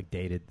Connecticut like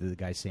dated the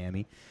guy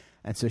Sammy.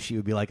 And so she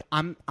would be like,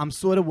 I'm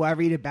sort of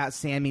worried about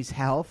Sammy's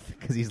health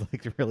because he's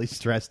like really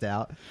stressed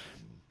out.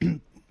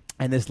 And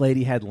this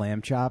lady had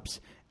lamb chops,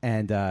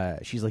 and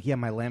she's like, yeah,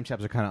 my lamb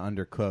chops are kind of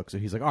undercooked. So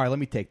he's like, all right, let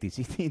me take these.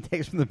 He takes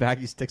them from the back,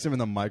 he sticks them in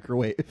the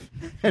microwave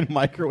and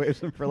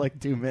microwaves them for like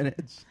 2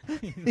 minutes.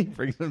 He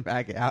brings them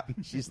back out,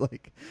 and she's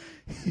like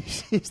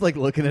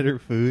looking at her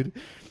food.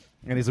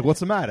 And he's like, what's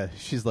the matter?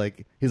 He's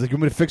like, you want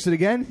me to fix it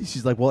again?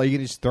 She's like, well, are you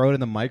going to just throw it in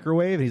the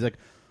microwave? And he's like,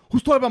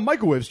 who's talking about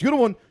microwaves? You're the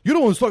one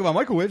who's talking about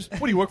microwaves.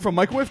 What, do you work for a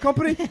microwave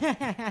company?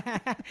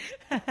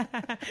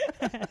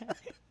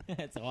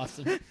 That's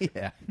awesome.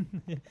 Yeah.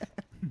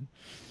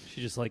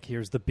 She just like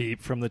hears the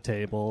beep from the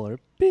table or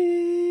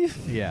beep.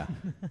 Yeah.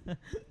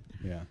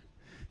 Yeah.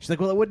 She's like,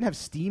 well, it wouldn't have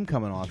steam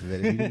coming off of it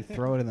if you didn't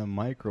throw it in the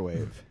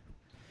microwave.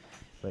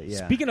 But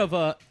yeah. Speaking of,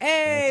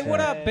 hey, what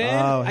up,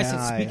 Ben? Oh, I said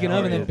hi, speaking how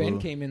of, are and then you, Ben boo?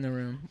 came in the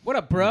room. What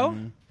up, bro?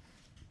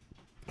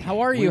 How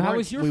are you? How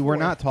was your We were 4th?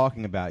 not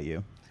talking about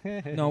you.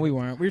 No, we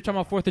weren't. We were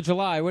talking about 4th of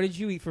July. What did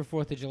you eat for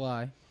 4th of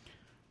July?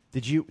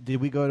 Did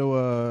we go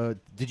to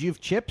did you have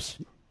chips?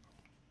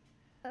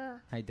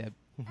 Hi, Deb.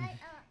 Hi.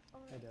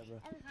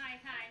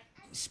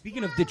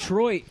 Speaking of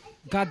Detroit,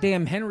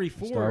 goddamn Henry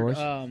Star Ford,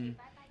 Wars?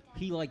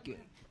 he like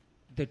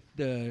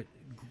the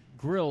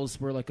grills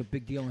were like a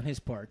big deal on his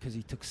part because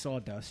he took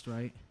sawdust,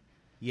 right?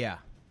 Yeah.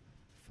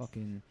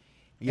 Fucking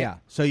Yeah.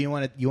 So you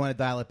want to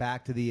dial it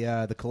back to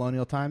the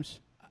colonial times?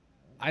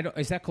 I don't.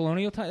 Is that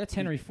colonial time? That's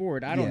Henry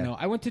Ford. I don't Yeah. know.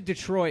 I went to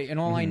Detroit, and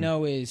all I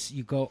know is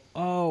you go,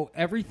 oh,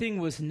 everything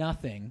was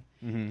nothing,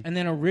 and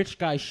then a rich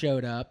guy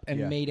showed up and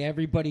Yeah. made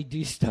everybody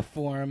do stuff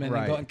for him, and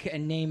then Right. go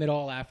and name it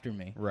all after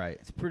me. Right.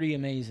 It's pretty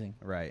amazing.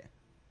 Right.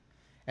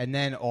 And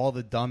then all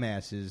the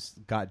dumbasses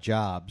got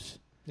jobs,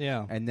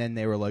 Yeah. and then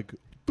they were like,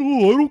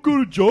 "Oh, I don't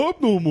got a job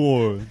no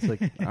more." It's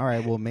like, all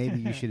right, well, maybe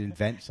you should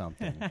invent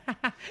something,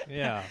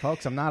 Yeah.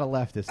 folks. I'm not a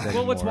leftist anymore.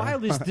 Well, what's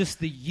wild is just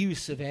the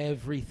use of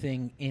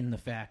everything in the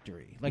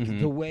factory, like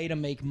the way to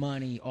make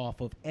money off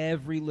of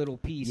every little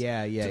piece.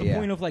 Yeah, To the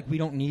point of like we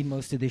don't need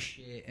most of this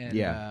shit, and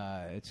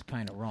it's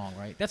kind of wrong,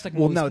 right? That's like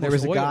Well, most, no, there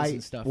was a oils guy.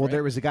 and stuff, Well, right?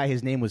 there was a guy.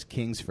 His name was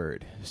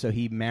Kingsford. So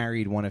he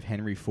married one of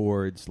Henry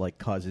Ford's like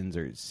cousins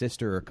or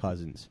sister or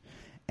cousins,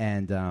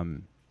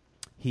 and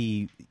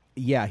he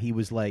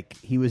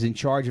was in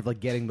charge of like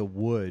getting the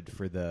wood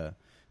for the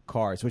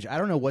cars, which I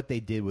don't know what they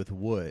did with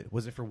wood.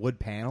 Was it for wood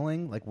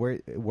paneling? Like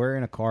where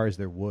in a car is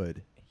there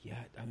wood? Yeah,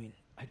 I mean,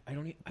 I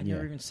don't. I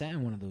never Yeah. even sat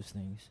in one of those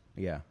things.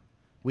 Yeah,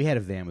 we had a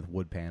van with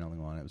wood paneling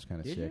on it. It was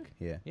kind of Did sick.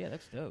 you? Yeah. Yeah,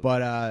 that's dope.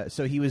 But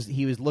so he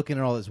was looking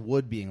at all this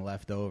wood being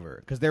left over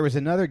because there was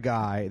another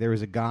guy. There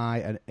was a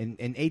guy in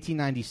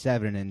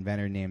 1897, an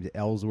inventor named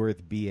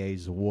Ellsworth B.A.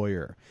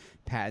 Zwoyer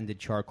patented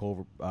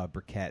charcoal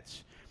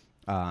briquettes.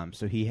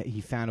 So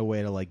he found a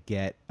way to like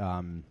get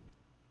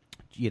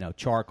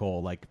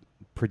charcoal like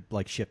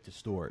shipped to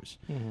stores.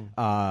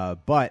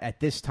 But at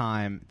this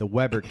time, the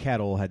Weber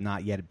kettle had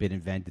not yet been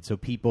invented. So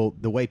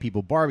the way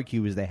people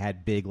barbecue is they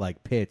had big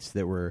like pits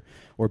that were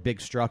or big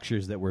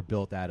structures that were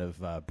built out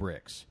of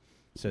bricks.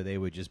 So they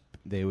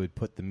would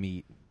put the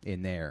meat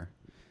in there,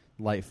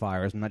 light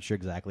fires. I'm not sure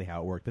exactly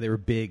how it worked, but they were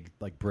big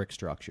like brick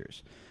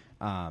structures.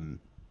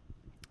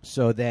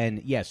 So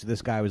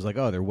this guy was like,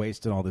 oh, they're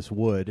wasting all this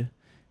wood.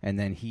 And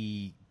then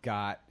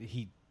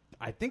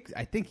I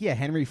think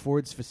Henry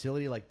Ford's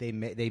facility, like they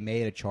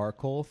made a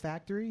charcoal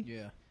factory.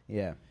 Yeah.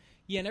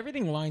 Yeah, and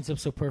everything lines up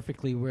so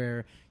perfectly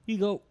where you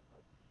go,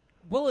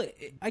 well,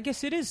 I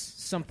guess it is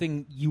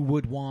something you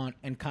would want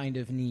and kind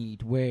of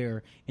need,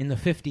 where in the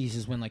 50s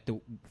is when, like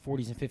the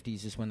 40s and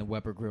 50s is when the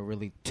Weber grill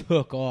really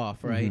took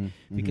off, right?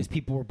 Because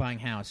people were buying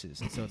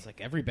houses. And so it's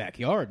like every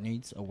backyard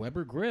needs a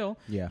Weber grill.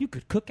 Yeah. You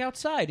could cook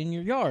outside in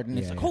your yard. And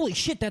it's like, yeah. holy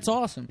shit, that's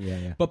awesome.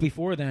 Yeah. But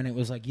before then, it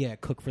was like,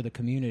 cook for the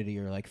community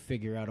or like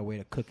figure out a way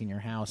to cook in your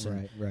house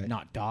and Right.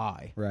 not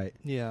die. Right.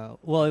 Yeah.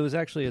 Well, it was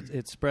actually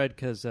it spread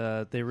because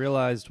they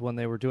realized when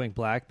they were doing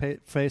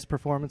blackface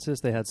performances,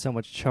 they had so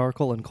much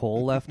charcoal and coal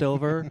left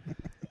over,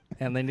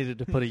 and they needed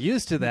to put a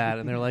use to that.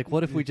 And they're like,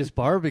 "What if we just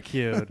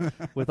barbecued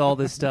with all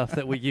this stuff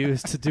that we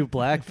used to do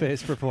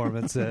blackface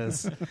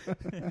performances?"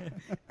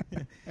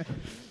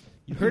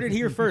 You heard it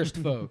here first,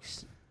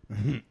 folks.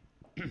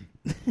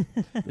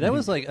 That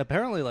was like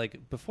apparently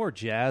like before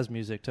jazz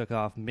music took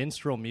off,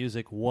 minstrel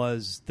music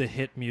was the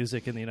hit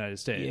music in the United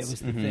States. Yeah, it was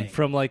the thing.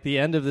 From like the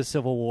end of the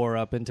Civil War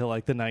up until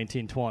like the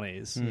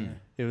 1920s.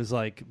 It was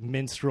like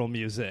minstrel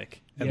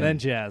music, and then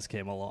jazz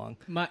came along.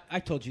 I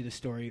told you the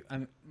story.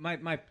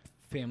 My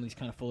family's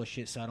kind of full of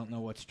shit, so I don't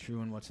know what's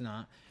true and what's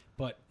not.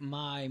 But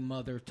my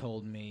mother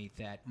told me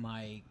that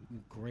my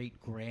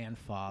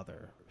great-grandfather,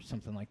 or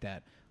something like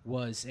that,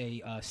 was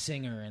a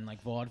singer in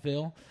like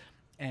vaudeville,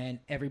 and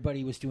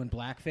everybody was doing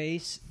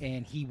blackface,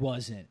 and he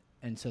wasn't.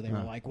 And so they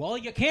were like, well,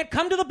 you can't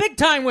come to the big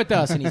time with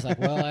us. And he's like,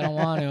 well, I don't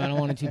want to. I don't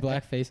want to do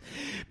blackface.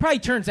 Probably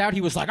turns out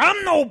he was like,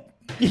 I'm no...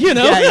 You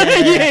know?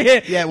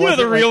 Yeah, you know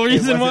the real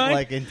reason why?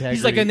 Like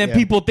he's like, and then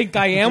people think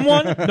I am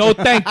one? No,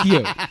 thank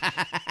you.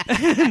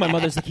 My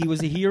mother's like, he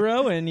was a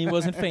hero, and he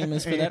wasn't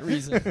famous for that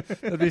reason.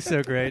 That'd be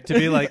so great to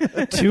be like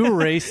too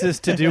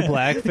racist to do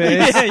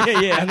blackface.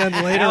 Yeah. And then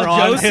later Al on,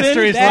 Jolson,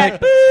 history's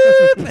that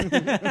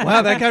like,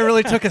 wow, that guy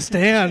really took a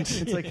stand.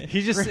 It's like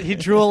he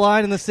drew a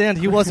line in the sand.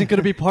 He wasn't going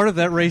to be part of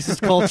that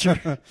racist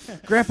culture.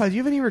 Grandpa, do you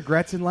have any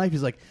regrets in life?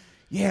 He's like,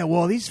 yeah,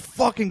 well, these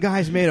fucking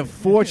guys made a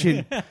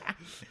fortune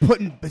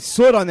putting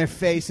soot on their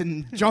face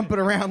and jumping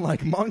around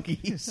like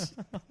monkeys.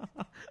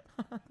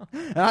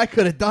 And I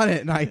could have done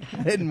it, and I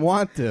didn't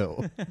want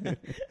to.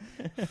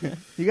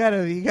 You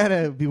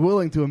gotta be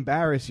willing to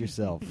embarrass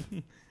yourself.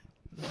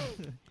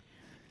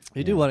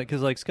 You do want it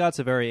because, like, Scott's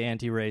a very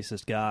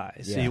anti-racist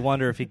guy, so Yeah. you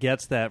wonder if he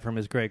gets that from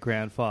his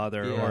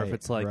great-grandfather, or if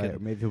it's like right.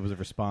 Maybe it was a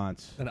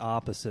response. an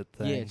opposite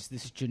thing. Yeah, it's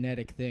this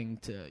genetic thing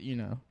to,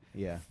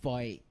 Yeah.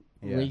 fight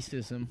Yeah.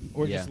 racism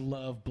or Yeah. just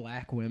love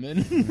black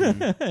women.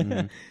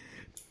 Mhm.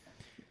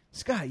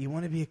 Scott, you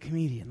want to be a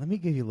comedian? Let me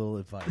give you a little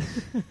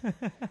advice.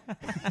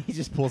 He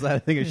just pulls out a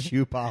thing of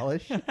shoe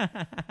polish.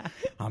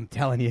 I'm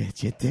telling you,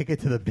 it's your ticket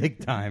to the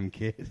big time,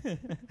 kid.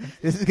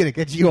 This is gonna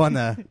get you on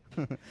the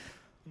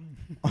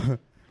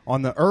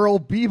Earl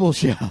Beeble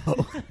show.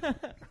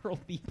 Earl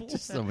Beeple?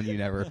 Just someone you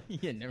never,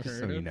 never just heard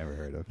someone you of. never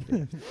heard of.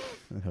 Yeah.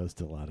 I host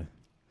a lot of.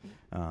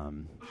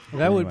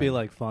 That would be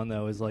anyway. like fun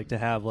though, is like to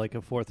have like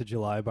a 4th of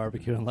July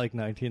barbecue in like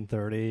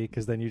 1930,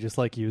 because then you just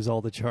like use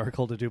all the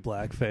charcoal to do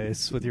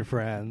blackface with your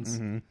friends.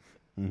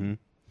 Mm-hmm. Mm-hmm.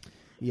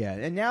 Yeah,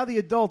 and now the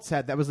adults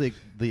had that was the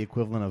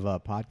equivalent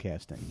of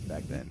podcasting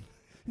back then.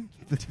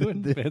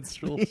 Doing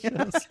minstrel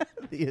shows.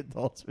 The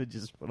adults would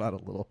just put on a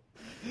little,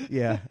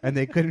 and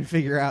they couldn't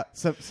figure out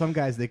some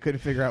guys they couldn't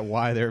figure out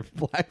why their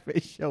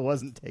blackface show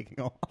wasn't taking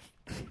off.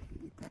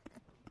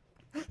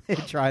 They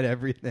tried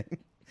everything.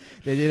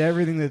 They did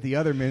everything that the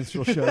other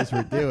minstrel shows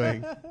were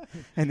doing,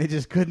 and they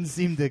just couldn't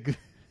seem to.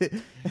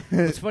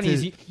 What's funny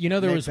is there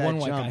make was that one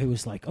white jump. guy who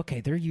was like, okay,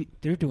 they're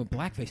doing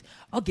blackface.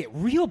 I'll get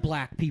real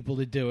black people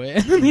to do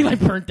it. And he like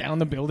burnt down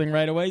the building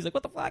right away. He's like,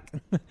 what the fuck?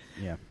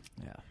 Yeah.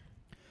 Yeah.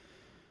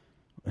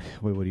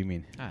 Wait, what do you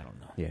mean? I don't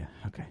know. Yeah.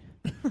 Okay.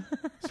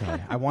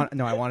 Sorry. I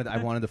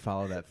wanted to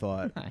follow that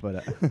thought,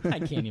 but I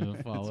can't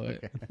even follow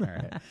it. all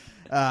right.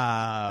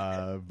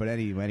 But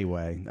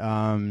anyway.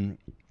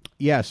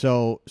 Yeah.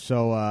 So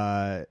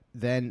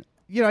then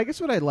I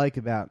guess what I like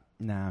about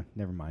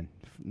never mind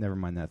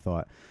that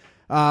thought.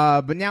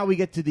 But now we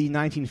get to the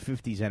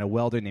 1950s, and a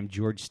welder named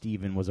George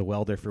Stephen was a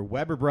welder for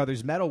Weber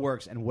Brothers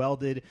Metalworks and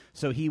welded.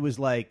 So he was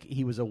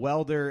a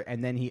welder,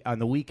 and then on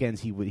the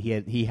weekends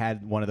he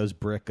had one of those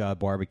brick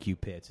barbecue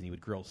pits, and he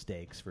would grill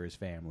steaks for his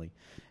family,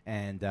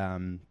 and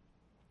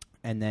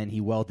then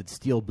he welded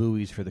steel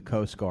buoys for the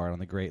Coast Guard on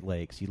the Great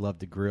Lakes. He loved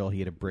to grill. He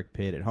had a brick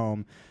pit at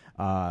home.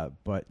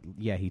 But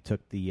yeah, he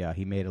took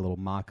he made a little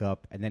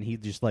mock-up, and then he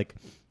just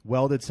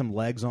welded some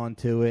legs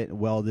onto it,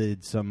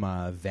 welded some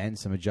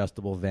vents, some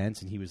adjustable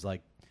vents, and he was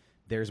like,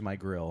 there's my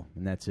grill,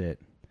 and that's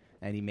it.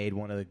 And he made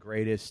one of the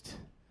greatest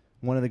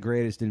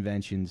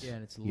inventions. Yeah,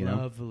 and it's lovely.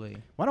 lovely.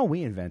 Why don't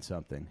we invent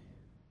something?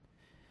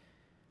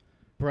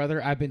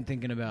 Brother, I've been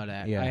thinking about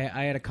that. Yeah.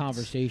 I had a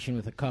conversation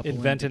with a couple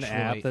Invent in an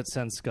Detroit. app that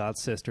sends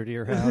Scott's sister to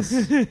your house.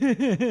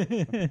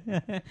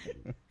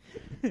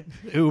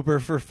 Uber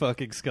for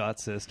fucking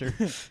Scott's sister.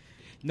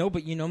 No,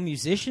 but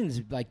musicians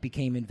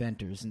became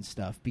inventors and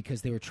stuff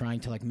because they were trying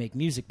to make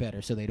music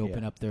better, so they'd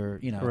open up their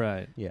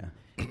Right. Yeah.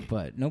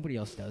 But nobody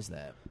else does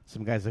that.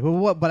 Some guy's like, well,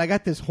 what? But I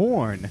got this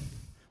horn.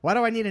 Why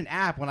do I need an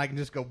app when I can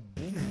just go?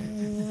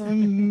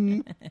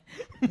 And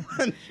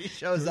she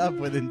shows up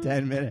within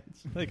 10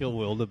 minutes. Like a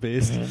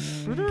wildebeest.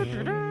 It's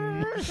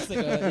like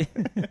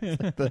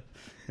a-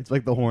 It's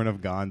like the horn of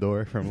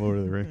Gondor from Lord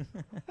of the Rings.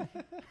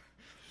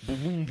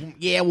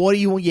 Yeah, what do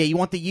you want? Yeah, you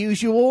want the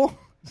usual?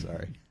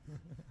 Sorry.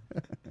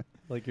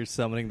 Like you're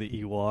summoning the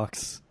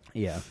Ewoks.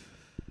 Yeah.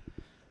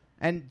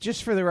 And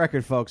just for the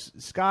record, folks,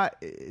 Scott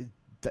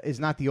is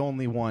not the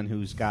only one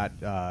who's got,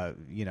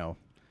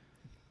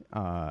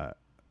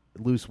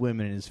 loose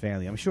women in his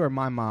family. I'm sure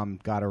my mom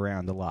got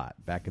around a lot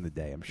back in the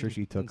day. I'm sure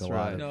she took That's a lot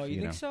right. of, no,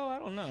 you think so? I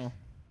don't know.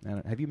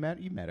 Have you met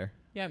her?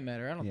 Yeah, I met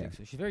her. I don't Yeah. think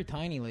so. She's a very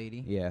tiny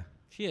lady. Yeah.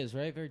 She is,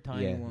 right? Very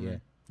tiny Yeah,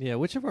 woman. Yeah,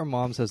 which of our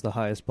moms has the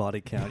highest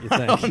body count, you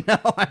think? Oh, no,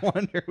 I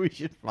wonder. We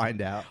should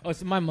find out. Oh,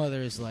 so my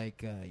mother is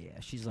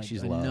she's like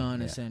She's a low, nun,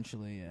 yeah.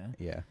 essentially, yeah.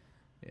 Yeah.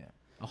 Yeah.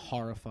 a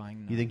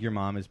horrifying. You think your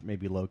mom is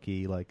maybe low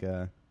key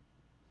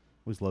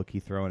was low key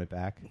throwing it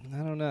back? I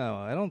don't know.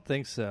 I don't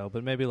think so,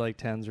 but maybe like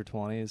 10s or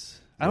 20s.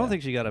 I don't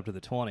think she got up to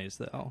the 20s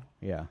though.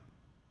 Yeah.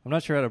 I'm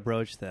not sure how to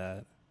broach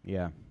that.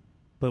 Yeah.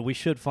 But we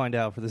should find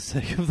out for the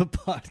sake of the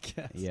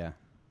podcast. Yeah.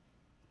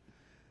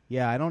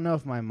 Yeah, I don't know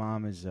if my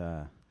mom is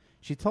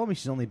she told me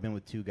she's only been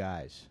with 2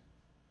 guys.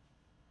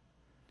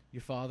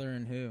 Your father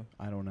and who?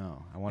 I don't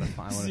know. I want to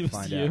find It was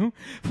out. you?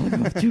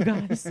 With 2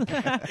 guys?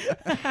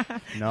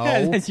 No.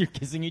 As you're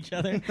kissing each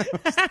other?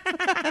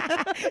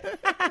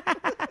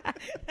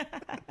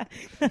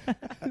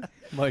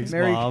 Mike's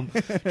mom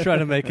trying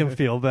to make him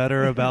feel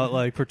better about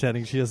like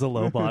pretending she has a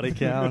low body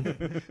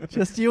count.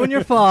 Just you and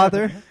your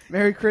father.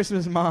 Merry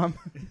Christmas, Mom.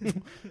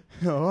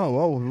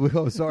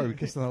 oh, sorry, we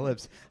kissed on the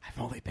lips. I've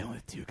only been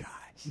with 2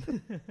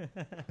 guys.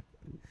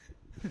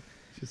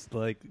 Just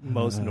like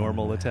most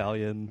normal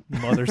Italian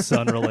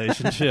mother-son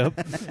relationship.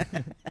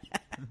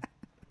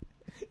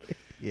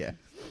 Yeah.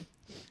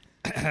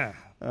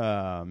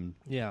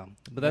 Yeah,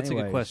 but that's a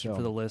Anyway, good question so-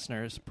 for the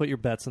listeners. Put your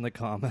bets in the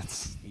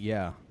comments.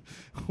 Yeah.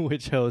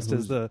 Which host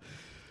is the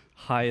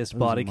highest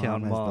body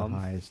count has mom? the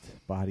highest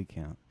body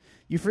count.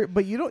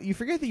 But you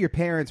forget that your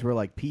parents were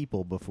like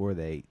people before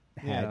they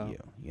had you.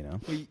 You know.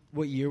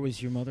 What year was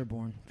your mother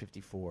born?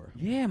 54.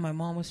 Yeah, my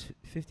mom was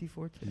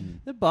 54 too.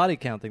 The body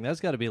count thing,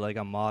 that's got to be like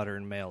a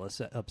modern male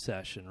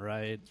obsession,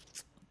 right?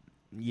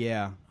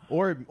 Yeah.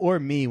 Or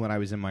me when I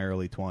was in my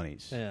early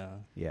 20s. Yeah.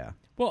 Yeah.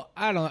 Well,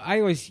 I don't know. I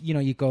always,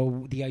 you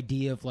go the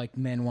idea of like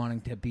men wanting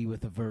to be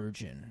with a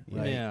virgin,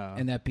 right? Yeah.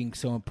 And that being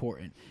so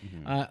important.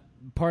 Mm-hmm.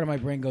 Part of my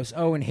brain goes,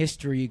 in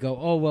history, you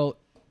go, well,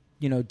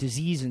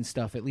 disease and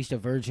stuff. At least a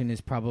virgin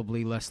is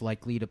probably less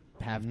likely to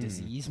have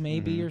disease,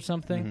 maybe, or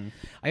something. Mm-hmm.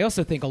 I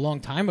also think a long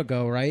time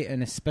ago, right,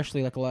 and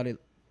especially like a lot of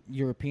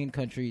European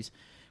countries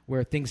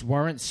where things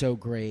weren't so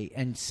great,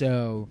 and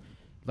so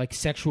like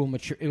sexual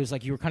it was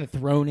like you were kind of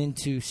thrown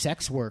into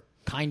sex work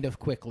kind of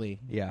quickly.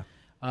 Yeah.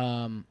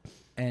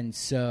 And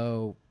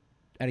so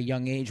at a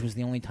young age was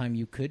the only time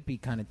you could be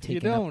kind of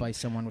taken up by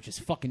someone, which is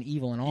fucking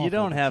evil and awful. You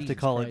don't have to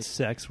Jesus call Christ. it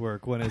sex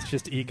work when it's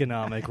just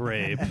economic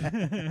rape.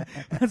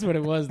 That's what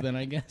it was then,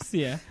 I guess.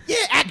 Yeah. Yeah,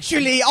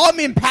 actually, I'm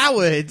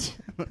empowered.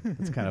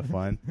 It's kind of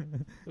fun.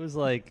 It was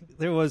like,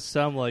 there was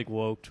some like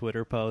woke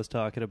Twitter post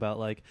talking about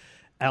like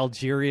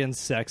Algerian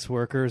sex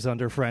workers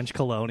under French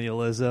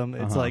colonialism.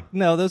 It's like,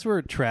 no, those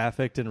were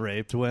trafficked and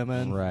raped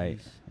women. Right.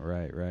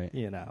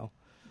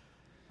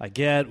 I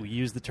get we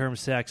use the term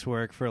sex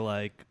work for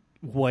like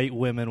white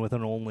women with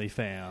an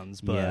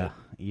OnlyFans, but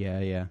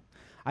yeah.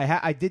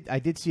 I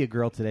did see a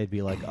girl today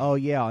be like, oh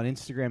yeah, on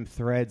Instagram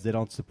Threads they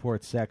don't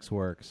support sex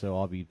work, so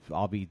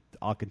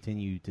I'll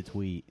continue to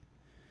tweet.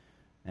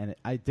 And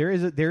there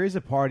is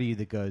a part of you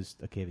that goes,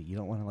 okay, but you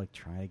don't want to like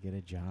try to get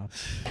a job.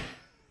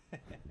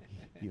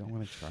 You don't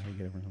want to try to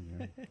get a real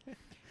job.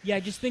 Yeah, I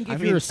just think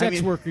if you're a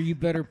sex worker, you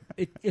better.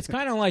 It's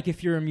kind of like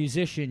if you're a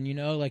musician,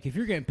 like if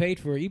you're getting paid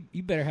for it,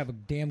 you better have a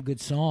damn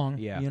good song.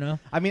 Yeah,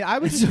 I mean, I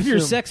would. So if you're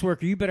a sex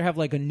worker, you better have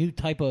like a new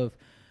type of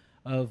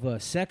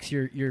sex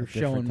you're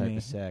showing me.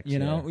 Of sex,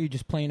 you're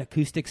just playing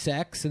acoustic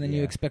sex, and then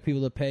you expect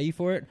people to pay you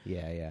for it.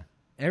 Yeah.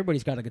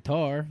 Everybody's got a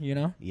guitar,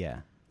 Yeah.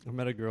 I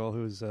met a girl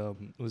who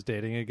was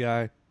dating a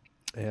guy,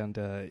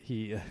 and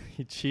he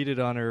cheated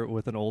on her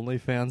with an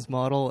OnlyFans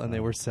model, and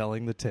they were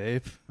selling the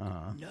tape.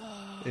 No.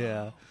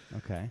 Yeah.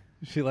 Okay.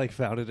 She like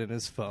found it in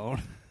his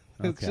phone.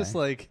 It's Okay. just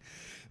like,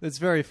 it's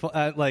very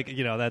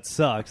that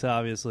sucks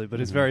obviously, but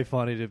it's very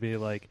funny to be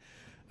like,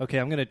 okay,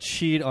 I'm gonna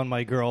cheat on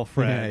my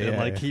girlfriend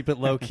and keep it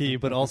low key,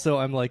 but also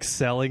I'm like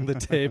selling the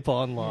tape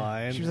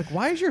online. She was like,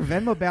 "Why is your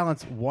Venmo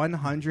balance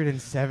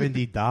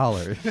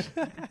 $170?"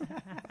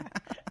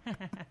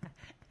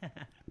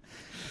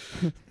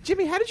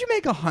 Jimmy, how did you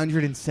make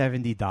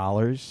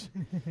 $170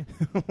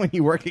 when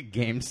you work at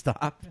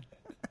GameStop?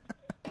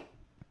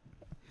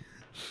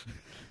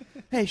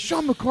 Hey,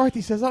 Sean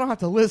McCarthy says I don't have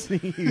to listen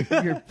to you.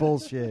 You're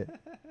bullshit.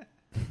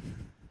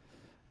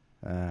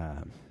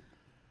 No,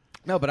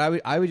 but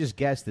I would just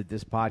guess that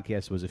this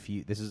podcast was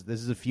this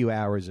is a few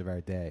hours of our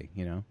day,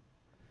 and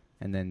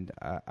then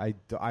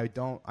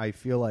I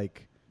feel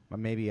like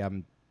maybe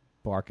I'm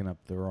barking up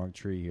the wrong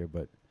tree here,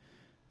 but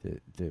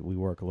that we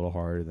work a little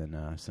harder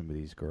than some of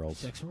these girls.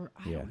 Sex work?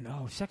 I don't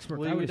know. Sex work.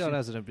 Well, it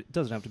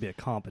doesn't have to be a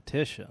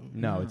competition.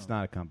 No, it's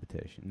not a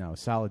competition. No,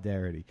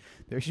 solidarity.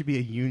 There should be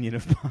a union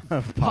of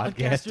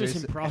podcasters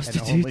and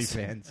prostitutes.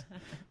 and OnlyFans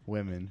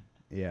women.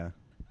 Yeah.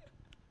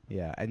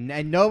 Yeah,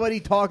 and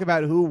nobody talk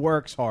about who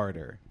works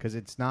harder because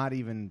it's not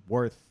even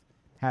worth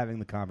having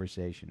the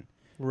conversation.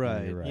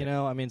 Right.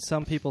 Right.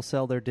 Some people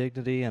sell their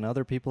dignity and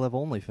other people have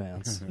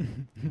OnlyFans.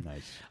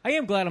 Nice. I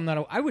am glad I'm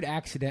not. I would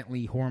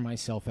accidentally whore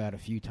myself out a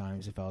few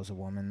times if I was a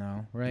woman,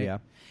 though. Right? Yeah.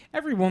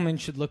 Every woman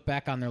should look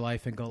back on their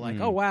life and go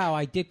like, "Oh wow,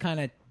 I did kind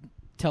of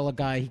tell a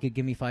guy he could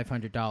give me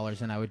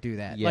 $500, and I would do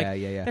that."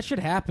 Yeah. That should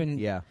happen.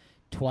 Yeah.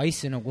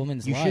 Twice in a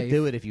woman's You life. should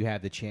do it if you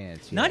have the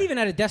chance. Not even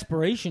out of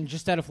desperation,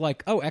 just out of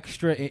like,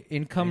 extra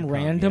income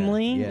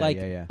randomly, yeah, like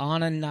yeah.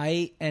 on a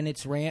night, and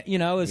it's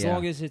as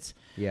long as it's.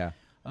 Yeah.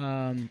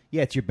 Yeah,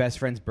 it's your best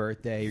friend's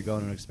birthday. You're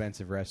going to an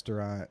expensive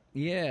restaurant.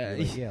 Yeah.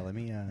 You're like, yeah, let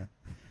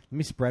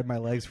me spread my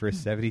legs for a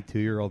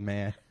 72-year-old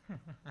man.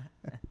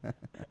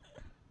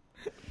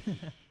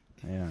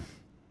 Yeah.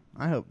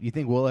 I hope. You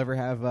think we'll ever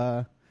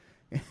have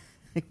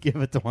give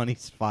a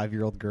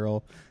 25-year-old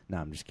girl? No,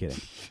 I'm just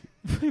kidding.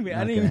 I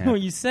didn't even know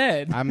what you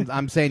said.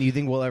 I'm saying, you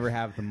think we'll ever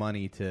have the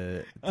money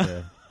to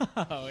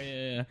Oh,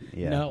 yeah.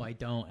 No, I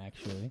don't,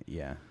 actually.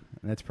 Yeah.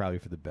 And that's probably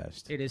for the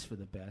best. It is for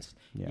the best.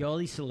 Yeah. All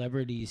these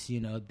celebrities,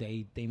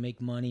 they make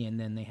money and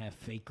then they have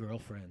fake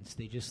girlfriends.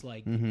 They just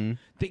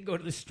they go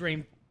to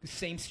the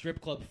same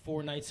strip club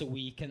 4 nights a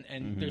week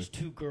and there's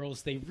 2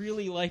 girls they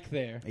really like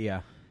there.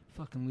 Yeah.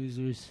 Fucking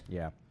losers.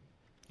 Yeah.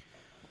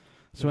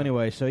 So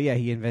anyway,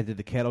 he invented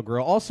the kettle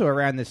grill. Also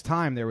around this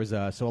time, there was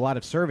a lot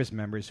of service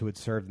members who had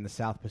served in the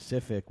South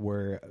Pacific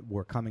were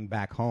coming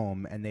back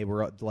home, and they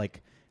were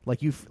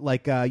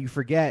you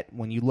forget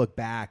when you look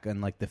back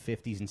on like the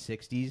 50s and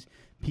 60s,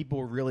 people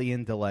were really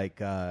into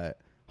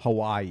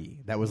Hawaii.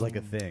 That was like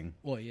a thing.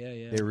 Well,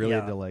 yeah. They were really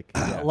into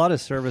a lot of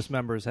service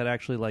members had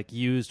actually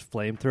used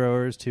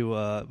flamethrowers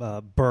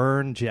to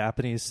burn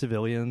Japanese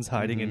civilians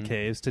hiding in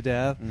caves to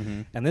death,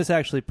 and this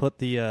actually put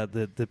the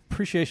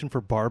appreciation for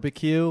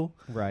barbecue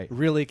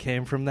really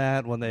came from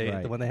that when they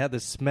had the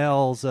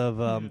smells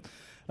of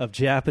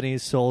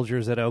Japanese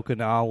soldiers at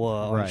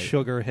Okinawa on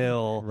Sugar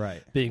Hill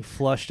being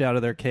flushed out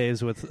of their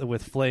caves with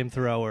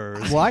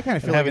flamethrowers. Well, I kind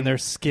of feel having their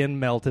skin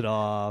melted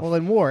off. Well,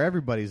 in war,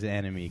 everybody's an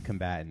enemy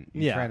combatant.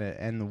 You're Yeah. trying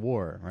to end the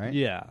war, right?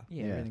 Yeah.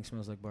 Everything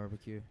smells like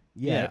barbecue.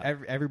 Yeah.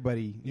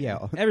 Everybody. Yeah.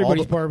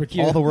 Everybody's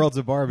barbecue. All the world's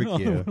a barbecue. All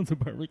the world's a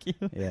barbecue.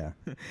 Yeah.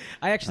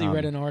 I actually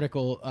read an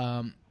article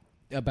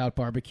about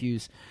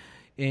barbecues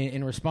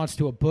in response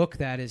to a book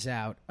that is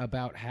out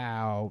about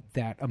how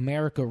that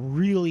America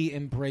really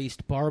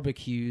embraced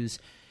barbecues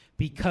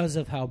because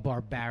of how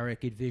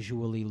barbaric it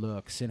visually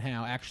looks and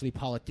how actually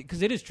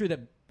because it is true that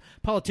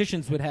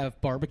politicians would have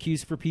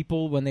barbecues for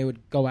people when they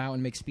would go out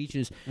and make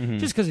speeches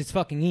just because it's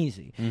fucking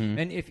easy.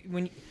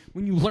 And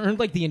when you learn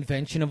the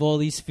invention of all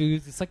these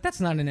foods, it's that's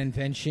not an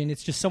invention.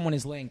 It's just someone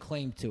is laying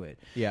claim to it.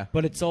 Yeah.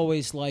 But it's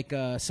always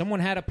someone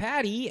had a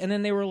patty and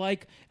then they were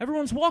like,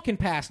 everyone's walking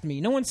past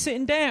me. No one's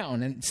sitting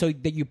down. And so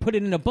that you put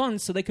it in a bun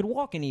so they could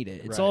walk and eat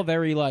it. It's all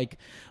very an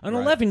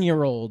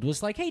 11-year-old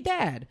was like, hey,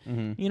 Dad,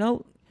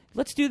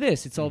 let's do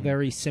this. It's all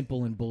very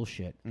simple and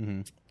bullshit.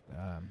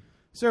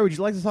 Sir, would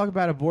you like to talk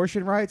about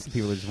abortion rights? And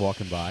people are just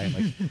walking by. I'm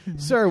like,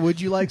 sir,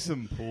 would you like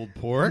some pulled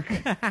pork?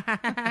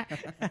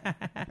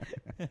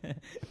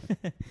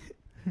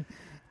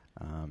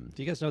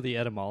 Do you guys know the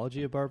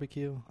etymology of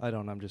barbecue? I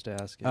don't. I'm just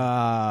asking.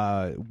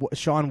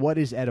 Sean, what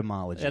is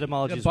etymology?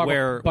 Etymology is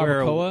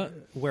barbacoa?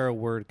 where a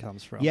word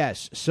comes from.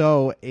 Yes.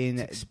 So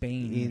in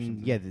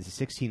Spain. the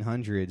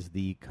 1600s,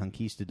 the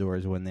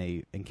conquistadors, when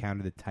they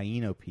encountered the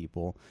Taino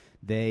people,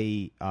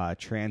 they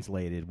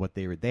translated what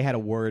they were. They had a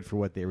word for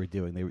what they were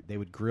doing. They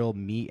would grill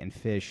meat and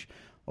fish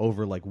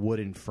over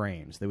wooden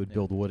frames. They would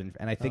build wooden,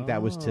 and I think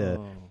that was to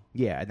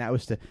and that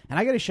was to. And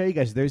I got to show you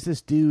guys. There's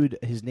this dude.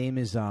 His name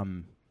is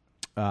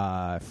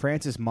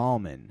Francis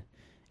Malman,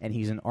 and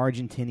he's an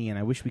Argentinian.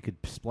 I wish we could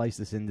splice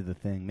this into the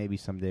thing. Maybe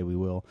someday we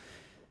will.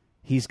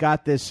 He's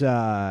got this.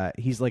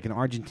 He's like an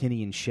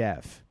Argentinian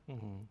chef,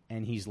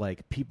 and he's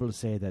like, people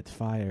say that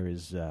fire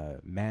is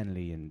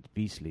manly and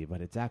beastly,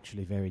 but it's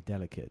actually very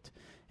delicate.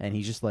 And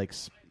he's just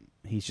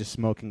he's just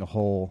smoking a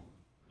whole.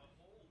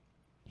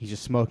 He's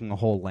just smoking a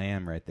whole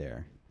lamb right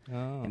there,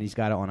 and he's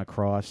got it on a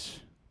cross.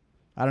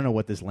 I don't know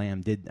what this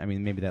lamb did. I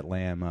mean, maybe that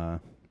lamb.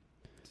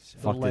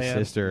 Fucked his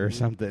sister or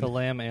something. The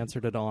lamb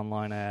answered an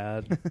online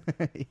ad.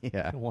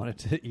 Yeah. It wanted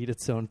to eat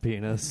its own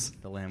penis.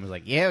 The lamb was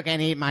like, you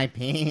can eat my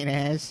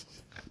penis.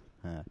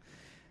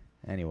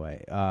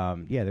 Anyway,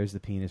 there's the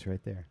penis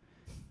right there.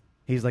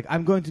 He's like,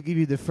 I'm going to give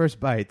you the first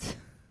bite.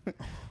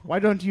 Why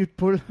don't you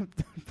pull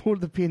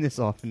the penis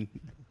off? And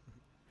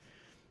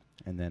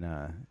then,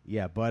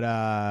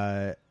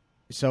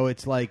 so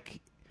it's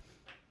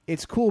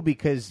it's cool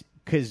because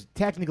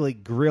technically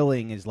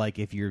grilling is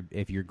if you're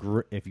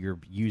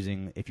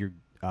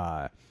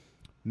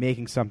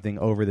making something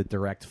over the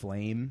direct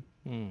flame,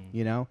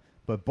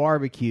 but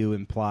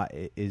barbecue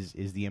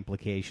is the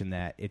implication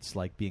that it's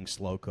being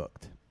slow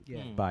cooked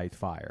by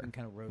fire,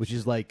 kind of which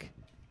is I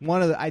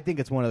think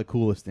it's one of the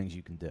coolest things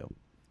you can do.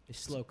 It's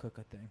slow cook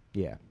a thing.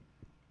 Yeah.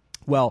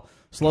 Well,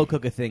 slow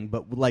cook a thing,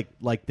 but like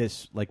what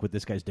this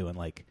guy's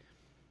doing,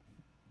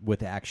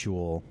 with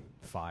actual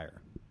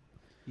fire.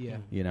 Yeah.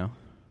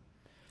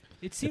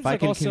 It seems if I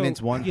can also, convince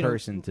one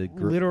person to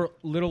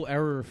little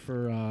error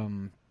for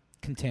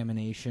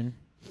contamination.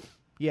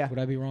 Yeah. Would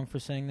I be wrong for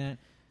saying that?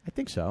 I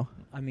think so.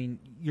 I mean,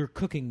 you're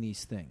cooking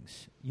these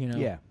things,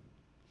 Yeah.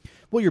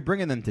 Well, you're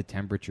bringing them to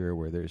temperature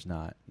where there's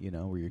not,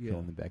 where you're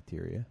killing the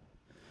bacteria.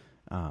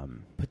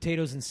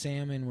 Potatoes and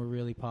salmon were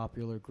really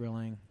popular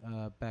grilling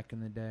back in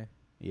the day.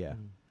 Yeah.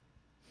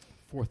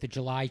 4th of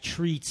July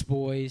treats,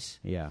 boys.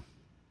 Yeah.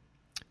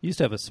 You used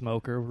to have a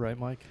smoker, right,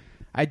 Mike?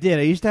 I did.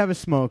 I used to have a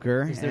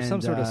smoker. Is there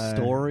some sort of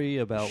story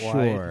about why?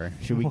 Sure.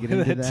 Should we get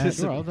into that?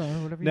 Sure,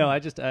 whatever. No, I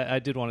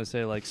did want to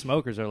say like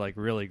smokers are like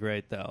really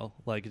great though.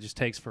 Like it just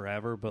takes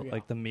forever, but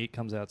like the meat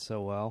comes out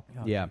so well.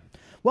 Yeah.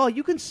 Well,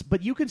 you can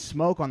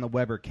smoke on the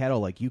Weber kettle.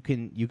 Like you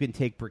can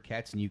take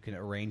briquettes and you can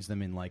arrange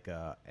them in like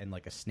a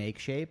snake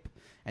shape,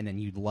 and then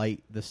you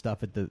light the stuff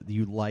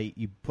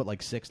you put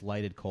like 6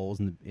 lighted coals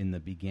in the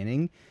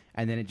beginning,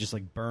 and then it just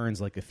like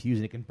burns like a fuse,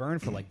 and it can burn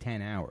for like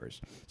 10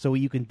 hours. So what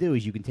you can do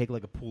is you can take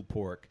like a pulled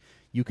pork,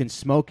 you can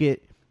smoke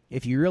it.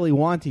 If you really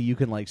want to, you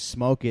can like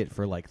smoke it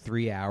for like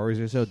 3 hours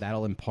or so.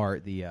 That'll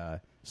impart the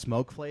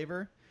smoke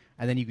flavor,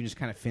 and then you can just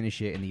kind of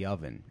finish it in the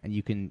oven, and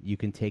you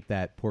can take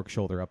that pork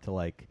shoulder up to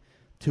like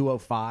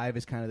 205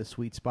 is kind of the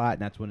sweet spot,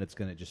 and that's when it's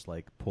going to just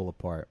like pull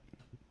apart.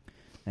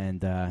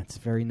 And it's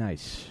very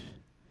nice.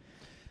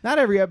 Not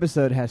every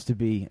episode has to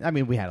be. I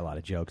mean, we had a lot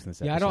of jokes in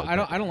this episode.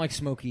 I don't like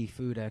smoky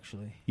food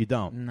actually. You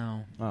don't?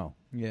 No. Oh.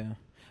 Yeah.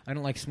 I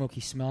don't like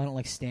smoky smell. I don't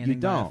like standing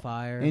by a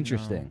fire.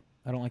 Interesting. No.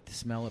 I don't like the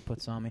smell it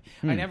puts on me.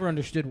 I never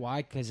understood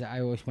why, because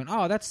I always went,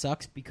 "Oh, that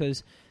sucks,"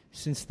 because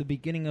since the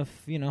beginning of,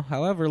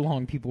 however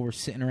long people were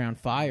sitting around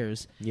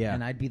fires,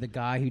 and I'd be the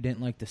guy who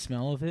didn't like the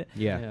smell of it.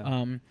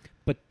 Yeah.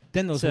 But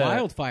then those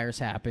wildfires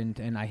happened,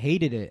 and I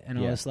hated it, and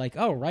I was like,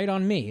 "Oh, right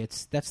on me!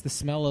 That's the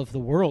smell of the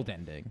world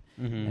ending,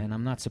 and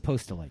I'm not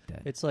supposed to like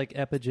that." It's like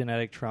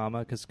epigenetic trauma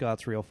because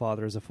Scott's real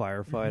father is a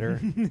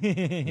firefighter.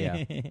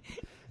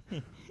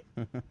 Yeah.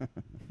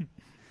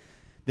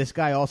 This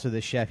guy also,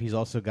 the chef, he's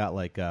also got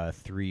like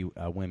 3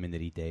 women that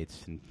he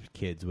dates and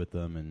kids with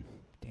them, and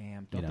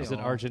damn, he's an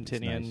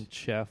Argentinian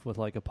chef with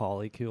like a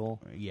polycule.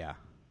 Yeah.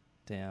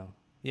 Damn.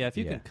 Yeah, if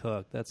you can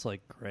cook, that's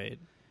like great.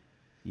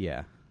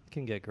 Yeah.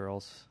 Can get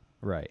girls.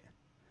 Right.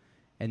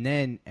 And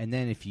then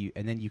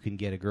you can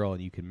get a girl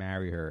and you can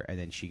marry her, and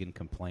then she can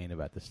complain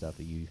about the stuff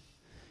that you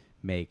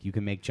make. You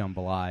can make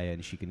jambalaya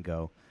and she can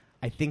go,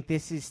 "I think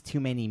this is too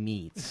many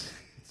meats."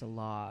 It's a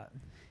lot.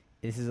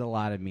 This is a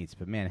lot of meats,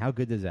 but man, how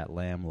good does that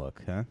lamb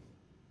look, huh?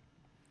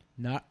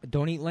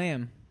 Don't eat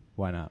lamb.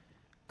 Why not?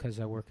 Because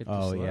I work at the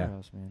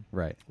slaughterhouse, man.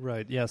 Right.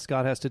 Right. Yeah,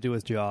 Scott has to do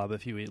his job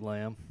if you eat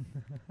lamb.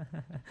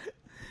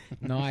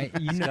 No,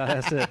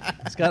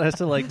 Scott has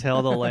to like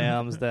tell the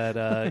lambs that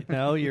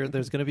no,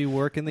 there's going to be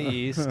work in the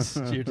east.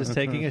 You're just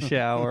taking a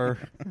shower.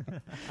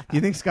 Do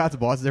you think Scott's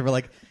boss is ever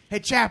like, "Hey,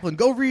 Chaplain,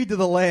 go read to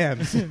the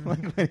lambs"? I'm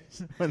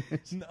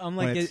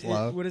like,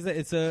 what is it?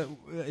 It's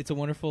a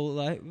wonderful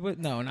life.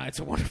 No, it's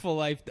a wonderful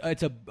life.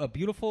 It's a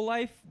beautiful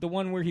life. The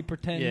one where he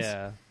pretends.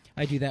 Yeah.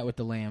 I do that with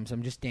the lambs.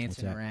 I'm just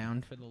dancing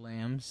around for the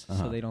lambs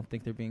so they don't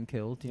think they're being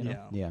killed. You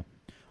know? Yeah.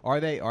 Are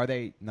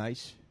they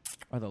nice?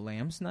 Are the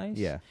lambs nice?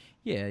 Yeah.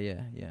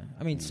 Yeah.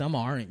 I mean, some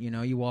aren't.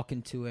 You walk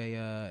into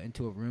a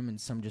room and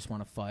some just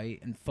want to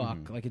fight and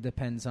fuck. Like it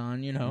depends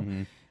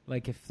on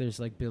like if there's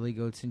like billy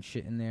goats and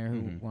shit in there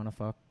who want to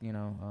fuck.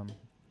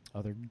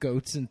 Other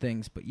goats and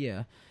things. But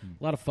yeah,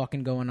 a lot of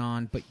fucking going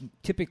on. But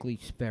typically,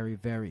 it's very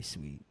very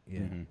sweet.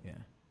 Yeah.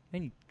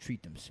 And you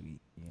treat them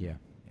sweet. Yeah.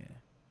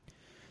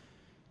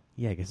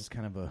 Yeah, I guess it's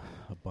kind of a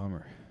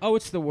bummer. Oh,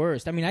 it's the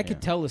worst. I mean, I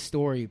could tell the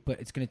story, but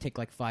it's going to take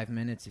like 5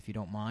 minutes, if you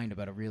don't mind,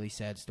 about a really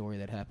sad story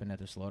that happened at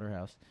the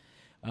slaughterhouse.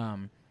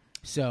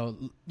 So,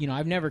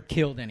 I've never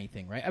killed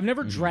anything, right? I've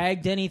never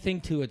dragged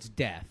anything to its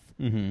death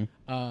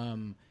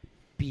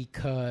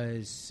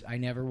because I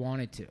never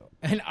wanted to.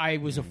 And I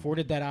was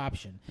afforded that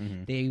option.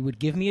 They would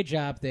give me a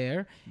job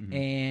there,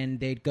 and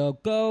they'd go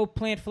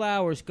plant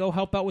flowers, go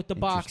help out with the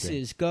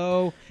boxes,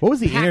 go. What was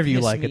the interview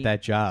pack like this at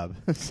that job?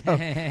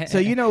 so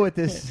you know what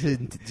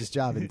this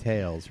job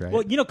entails, right?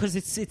 Well, because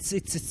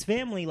it's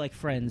family, like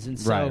friends, and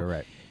so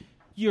right.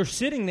 You're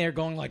sitting there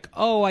going like,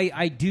 "Oh,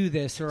 I do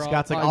this," or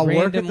Scott's I'll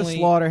work at the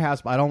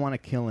slaughterhouse, but I don't want to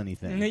kill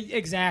anything.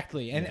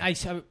 Exactly, and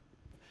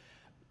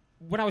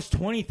when I was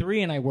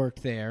 23 and I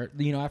worked there,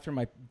 after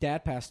my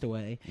dad passed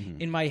away,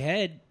 in my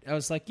head I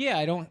was like, "Yeah,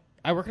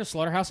 I work at a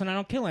slaughterhouse and I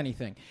don't kill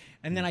anything."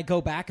 And then I go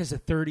back as a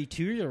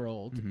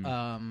 32-year-old,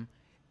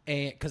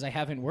 because I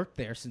haven't worked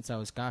there since I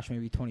was,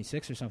 maybe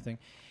 26 or something.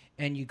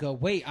 And you go,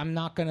 "Wait, I'm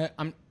not gonna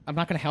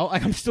help.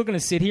 Like, I'm still gonna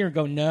sit here and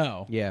go,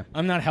 no,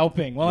 I'm not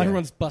helping while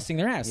everyone's busting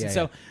their ass." And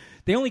so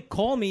they only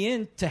call me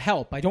in to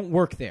help. I don't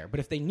work there, but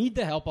if they need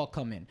the help, I'll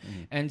come in.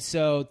 And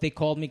so they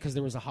called me because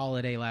there was a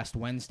holiday last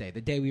Wednesday,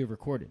 the day we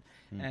recorded,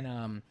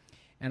 and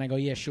I go,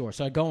 "Yeah, sure."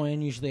 So I go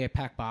in. Usually I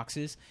pack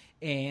boxes,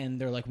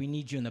 and they're like, "We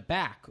need you in the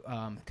back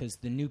because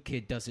the new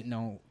kid doesn't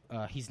know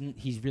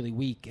he's really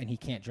weak and he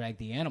can't drag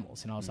the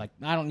animals." And I was like,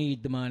 "I don't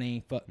need the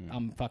money, but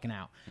I'm fucking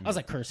out." I was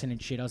like cursing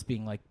and shit. I was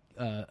being like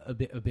a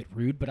bit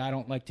rude, but I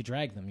don't like to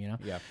drag them,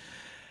 Yeah.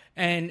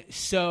 And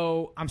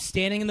so I'm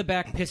standing in the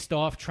back, pissed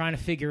off, trying to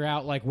figure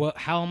out like,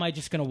 how am I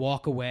just going to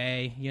walk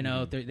away?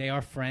 They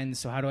are friends,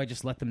 so how do I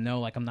just let them know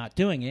like I'm not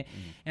doing it?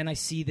 And I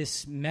see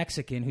this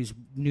Mexican who's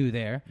new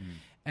there.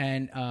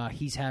 And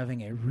he's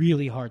having a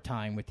really hard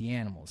time with the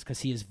animals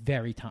because he is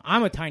very tiny.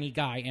 I'm a tiny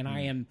guy, and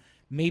I am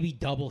maybe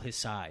double his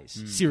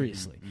size,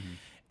 seriously.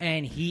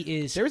 And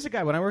he is. There was a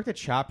guy when I worked at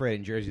ShopRite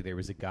in Jersey. There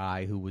was a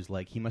guy who was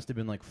like, he must have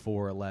been like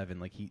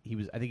 4'11". Like he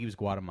was. I think he was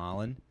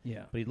Guatemalan.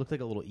 Yeah. But he looked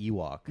like a little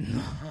Ewok.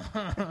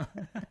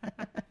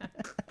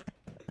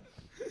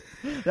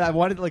 I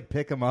wanted to like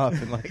pick him up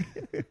and like.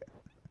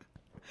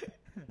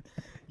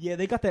 Yeah,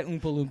 they got that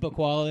Oompa Loompa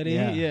quality.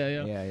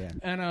 Yeah.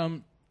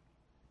 And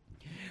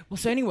well,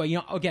 so anyway,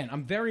 again,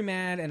 I'm very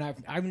mad, and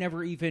I've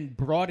never even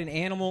brought an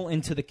animal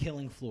into the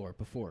killing floor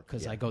before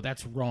because I go,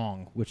 that's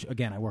wrong. Which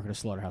again, I work at a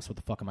slaughterhouse. What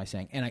the fuck am I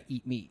saying? And I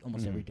eat meat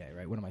almost every day,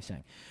 right? What am I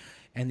saying?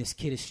 And this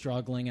kid is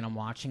struggling, and I'm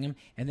watching him,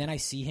 and then I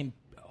see him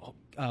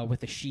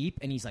with a sheep,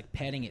 and he's like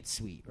petting it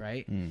sweet,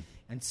 right?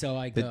 And so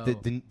I go,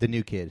 the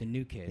new kid,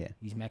 yeah.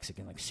 He's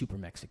Mexican, like super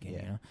Mexican,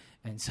 you know.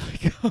 And so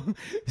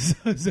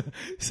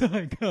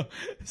I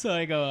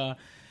go,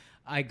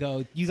 I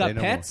go, you got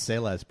pets? Say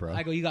less, bro.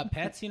 I go, you got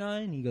pets,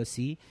 And he goes,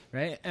 see,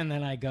 right? And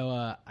then I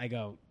go,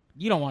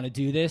 you don't want to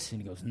do this?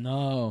 And he goes,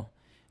 no.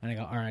 And I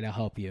go, all right, I'll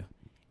help you.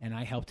 And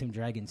I helped him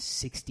drag in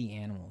 60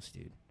 animals,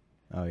 dude.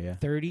 Oh yeah,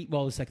 30.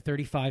 Well, it's like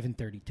 35 and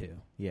 32.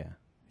 Yeah.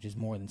 Which is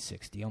more than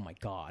 60. Oh, my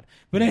God.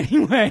 But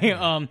anyway.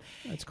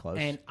 That's close.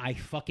 And I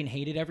fucking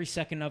hated every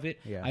second of it.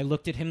 Yeah. I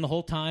looked at him the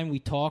whole time. We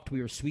talked.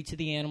 We were sweet to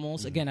the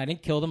animals. Again, I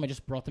didn't kill them. I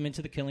just brought them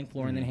into the killing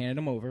floor and then handed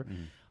them over.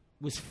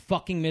 Was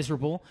fucking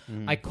miserable.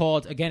 I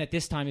called, again, at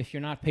this time, if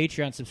you're not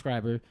Patreon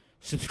subscribers,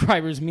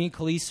 me and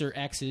Khalees are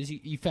exes.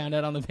 You found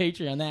out on the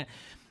Patreon that.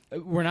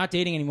 We're not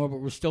dating anymore, but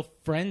we're still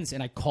friends.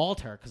 And I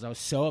called her because I was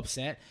so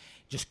upset.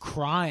 Just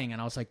crying, and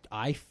I was like,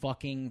 I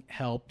fucking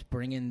helped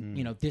bring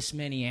in, this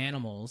many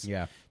animals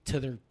to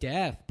their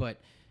death.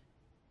 But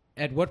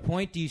at what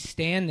point do you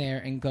stand there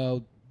and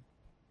go,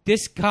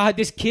 this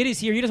kid is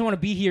here. He doesn't want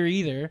to be here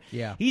either.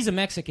 Yeah. He's a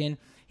Mexican.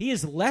 He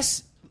is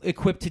less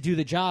equipped to do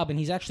the job, and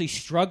he's actually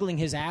struggling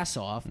his ass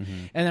off.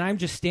 And then I'm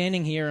just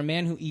standing here, a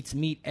man who eats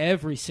meat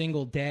every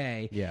single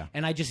day,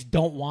 and I just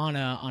don't want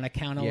to on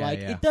account of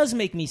it does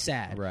make me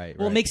sad. Right.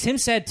 Well, it makes him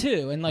sad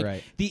too, and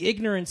the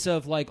ignorance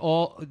of like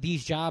all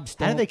these jobs.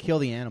 How do they kill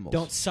the animals?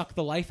 Don't suck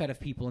the life out of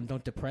people and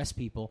don't depress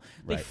people.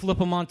 They flip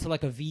them onto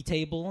like a V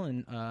table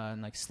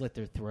and like slit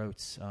their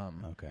throats.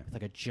 With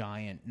like a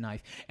giant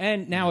knife.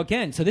 And now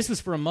again, so this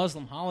was for a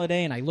Muslim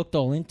holiday, and I looked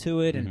all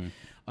into it. And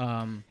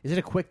is it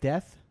a quick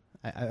death?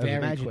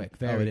 Very quick.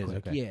 Very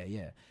quick. Okay.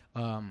 Yeah.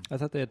 I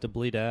thought they had to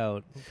bleed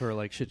out for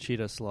like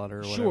cheetah slaughter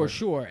or whatever.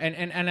 Sure.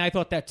 And I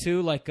thought that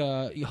too. Like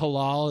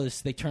halal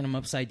is they turn them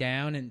upside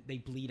down and they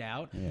bleed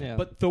out. Yeah.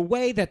 But the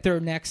way that their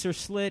necks are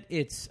slit,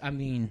 it's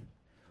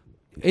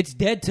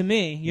dead to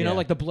me. You know,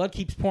 like the blood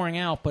keeps pouring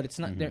out, but it's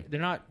not.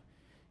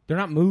 They're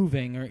not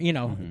moving, or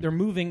they're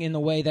moving in the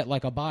way that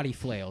like a body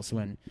flails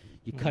when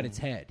you cut its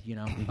head.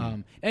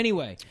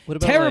 Anyway, what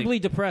about, terribly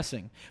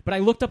depressing. But I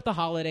looked up the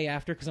holiday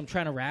after because I'm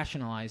trying to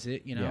rationalize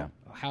it.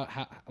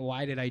 How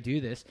why did I do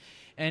this?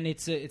 And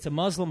it's a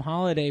Muslim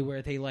holiday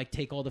where they like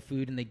take all the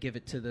food and they give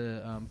it to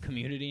the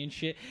community and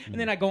shit. And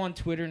then I go on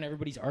Twitter and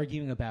everybody's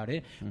arguing about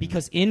it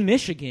because in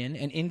Michigan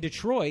and in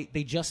Detroit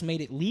they just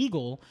made it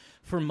legal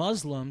for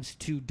Muslims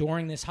to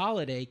during this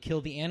holiday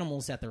kill the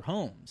animals at their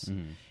homes.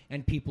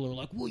 And people are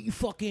like, "Well, you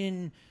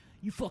fucking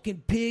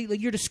pig!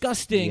 Like you're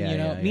disgusting!"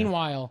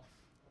 Meanwhile,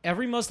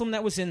 every Muslim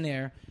that was in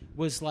there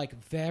was like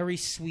very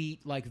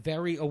sweet, like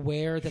very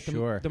aware that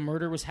the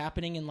murder was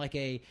happening in like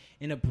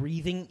in a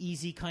breathing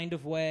easy kind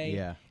of way.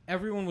 Yeah.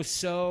 Everyone was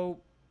so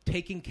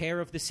taking care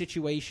of the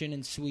situation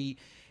and sweet.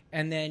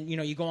 And then,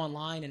 you go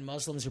online and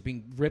Muslims are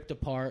being ripped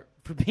apart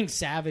for being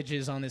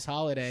savages on this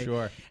holiday.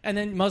 Sure. And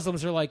then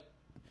Muslims are like,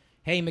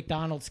 hey,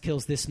 McDonald's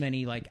kills this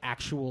many like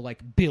actual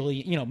like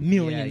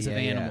millions of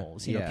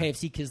animals.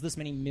 KFC kills this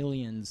many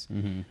millions.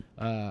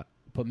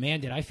 But man,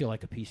 did I feel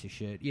like a piece of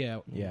shit. Yeah.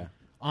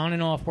 On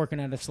and off working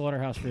at a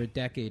slaughterhouse for a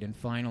decade, and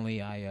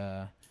finally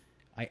I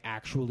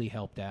actually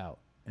helped out,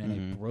 and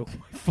it broke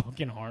my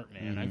fucking heart,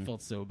 man. I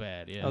felt so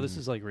bad. Yeah. Oh, this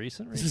is like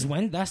recent. This is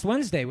last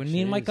Wednesday when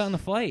me and Mike got in the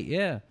fight.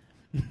 Yeah.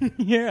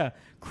 Yeah,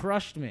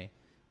 crushed me.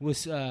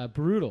 Was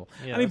brutal.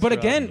 Yeah, but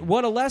again,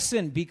 what a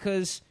lesson,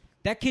 because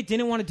that kid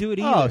didn't want to do it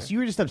either. Oh, so you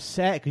were just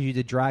upset because you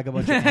did drag a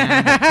bunch of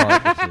animal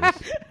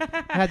carcasses.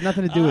 It had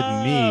nothing to do with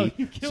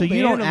me. So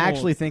you don't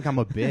actually think I'm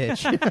a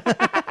bitch.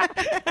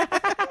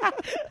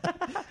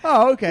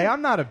 Oh, okay.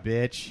 I'm not a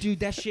bitch. Dude,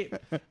 that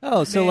shit.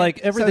 Oh, so like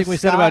everything we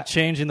said about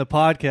changing the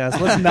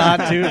podcast, let's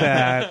not do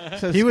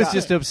that. He was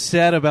just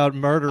upset about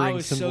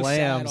murdering some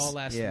lambs. Sad all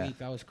last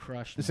week. I was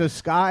crushed. So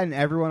Scott and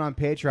everyone on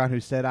Patreon who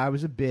said I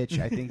was a bitch,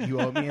 I think you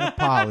owe me an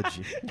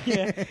apology.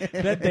 Yeah,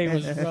 that day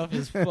was rough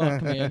as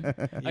fuck, man.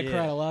 I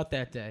cried a lot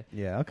that day.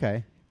 Yeah,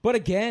 okay. But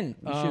again,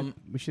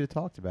 we should have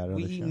talked about it.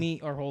 We eat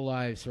meat our whole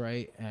lives,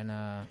 right? And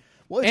I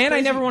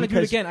crazy never want to do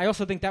it again. I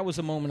also think that was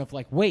a moment of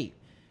like, wait.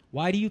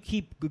 Why do you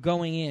keep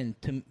going in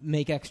to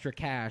make extra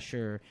cash,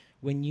 or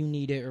when you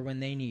need it or when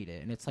they need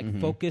it? And it's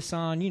like focus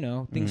on,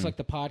 things like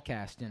the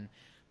podcast. And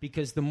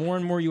because the more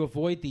and more you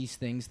avoid these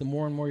things, the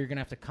more and more you're going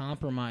to have to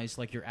compromise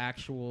like your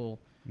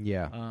actual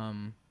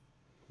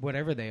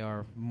whatever they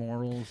are,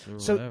 morals or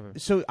So, whatever.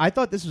 so I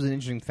thought this was an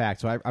interesting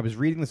fact. So I was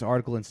reading this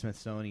article in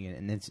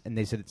Smithsonian, and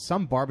they said that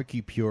some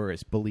barbecue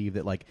purists believe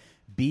that like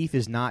beef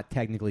is not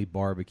technically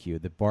barbecue.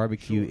 That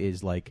barbecue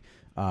is like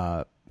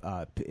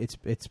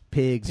it's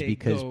pigs Pig,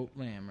 because goat,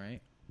 lamb,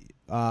 right?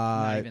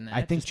 Not even that,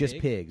 I think just just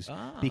pig? pigs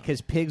Ah.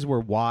 because pigs were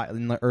wild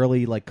in the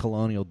early like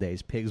colonial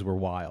days. Pigs were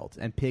wild,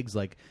 and pigs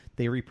like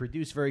they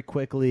reproduce very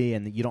quickly,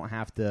 and you don't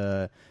have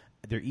to.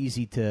 They're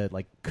easy to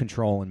like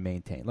control and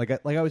maintain. Like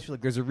I always feel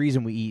like there's a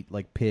reason we eat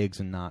like pigs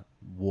and not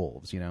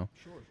wolves. You know.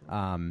 Sure.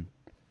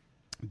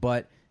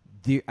 But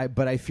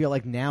I feel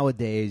like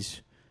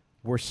nowadays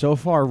we're so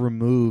far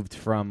removed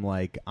from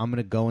like I'm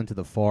gonna go into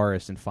the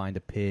forest and find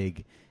a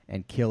pig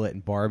and kill it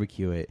and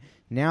barbecue it.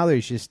 Now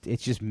it's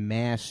just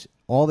mass.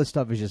 All this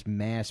stuff is just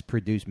mass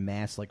produced,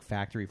 mass like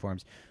factory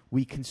farms.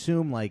 We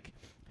consume like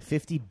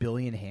 50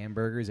 billion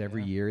hamburgers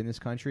every year in this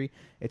country.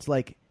 It's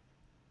like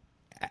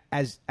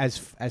as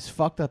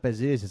fucked up as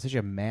it is, it's such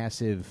a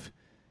massive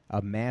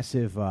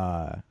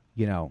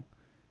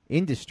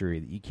industry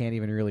that you can't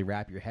even really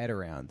wrap your head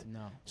around. No,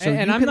 So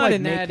and you I'm can, not like,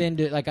 in make- that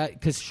into like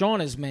because Sean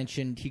has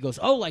mentioned he goes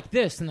like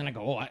this, and then I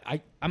go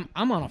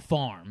I'm on a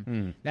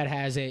farm that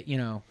has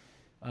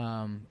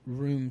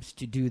rooms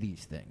to do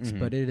these things,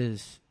 but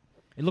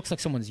it looks like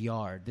someone's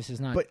yard. This is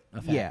not But a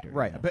factory. yeah,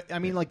 right. you know? But I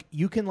mean, like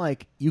you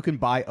can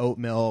buy oat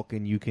milk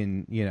and you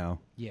can yeah.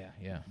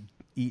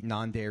 eat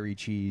non-dairy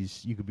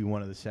cheese. You could be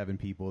one of the 7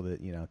 people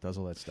that does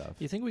all that stuff.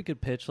 You think we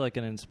could pitch like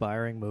an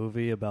inspiring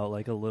movie about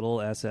like a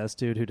little SS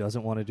dude who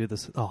doesn't want to do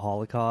a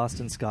Holocaust,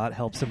 and Scott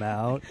helps him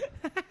out?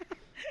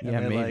 Yeah,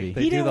 And they, maybe. like,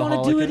 they He do didn't the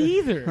want to do it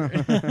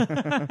Holocaust.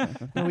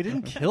 either. No, we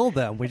didn't kill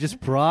them. We just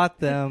brought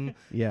them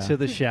Yeah. to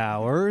the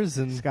showers,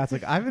 and Scott's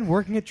like, I've been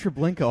working at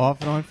Treblinka off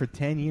and on for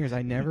 10 years.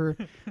 I never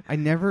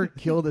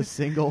killed a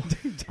single.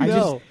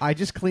 I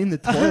just cleaned the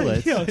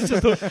toilets.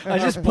 I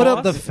just put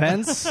up the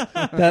fence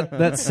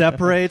that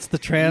separates the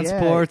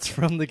transports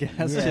from the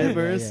gas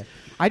chambers. Yeah.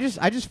 I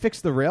just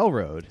fixed the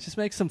railroad. Just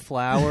make some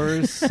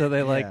flowers so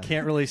they like Yeah.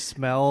 can't really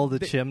smell the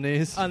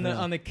chimneys. on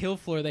the kill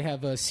floor, they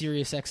have a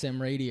Sirius XM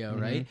radio,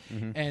 right?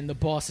 And the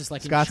boss is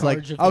like Scott's in like,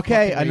 charge of the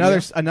okay,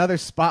 fucking another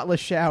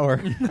spotless shower,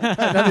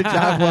 another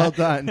job well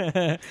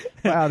done.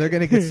 Wow, they're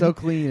gonna get so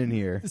clean in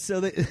here.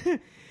 radio.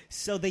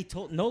 So they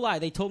told no lie.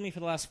 They told me for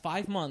the last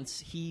 5 months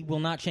he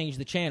will not change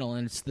the channel,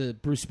 and it's the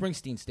Bruce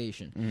Springsteen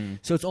station.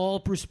 So it's all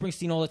Bruce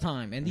Springsteen all the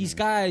time. And these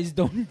guys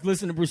don't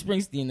listen to Bruce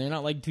Springsteen. They're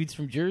not like dudes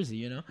from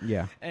Jersey,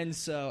 Yeah. And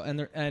so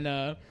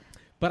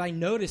but I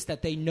noticed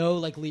that they know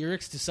like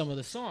lyrics to some of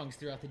the songs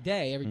throughout the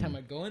day. Every time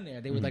I'd go in there,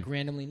 they would like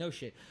randomly know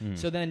shit.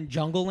 So then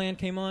Jungle Land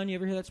came on. You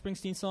ever hear that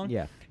Springsteen song?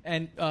 Yeah.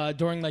 And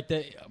during like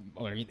the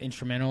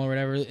instrumental or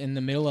whatever, in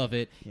the middle of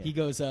it, he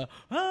goes,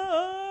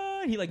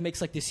 he like makes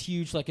like this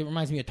huge, like it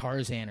reminds me of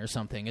Tarzan or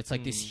something. It's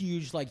like this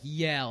huge like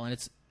yell, and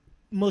it's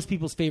most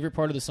people's favorite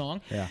part of the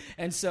song. Yeah.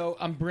 And so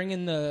I'm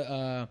bringing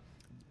the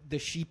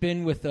sheep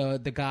in with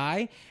the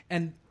guy,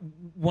 and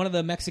one of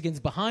the Mexicans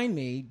behind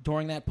me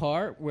during that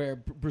part where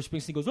Bruce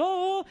Springsteen goes,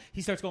 oh,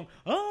 he starts going,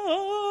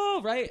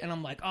 oh, right? And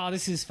I'm like, oh,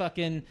 this is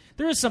fucking,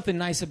 there is something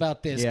nice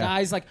about this. Yeah.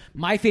 Guys, like,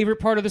 my favorite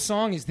part of the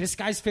song is this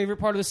guy's favorite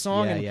part of the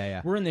song, Yeah, and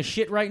yeah. we're in the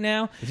shit right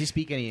now. Does he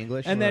speak any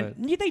English? And then,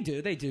 yeah, they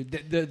do.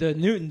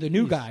 The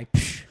new guy,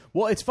 psh,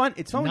 well, it's fun.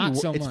 It's fun. Not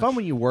so it's much. fun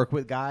when you work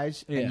with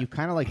guys Yeah. and you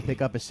kind of like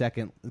pick up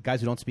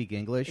guys who don't speak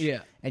English. Yeah.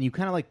 And you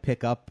kind of like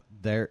pick up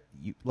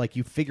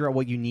you figure out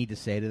what you need to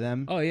say to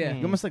them. Oh, yeah.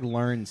 You almost like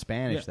learn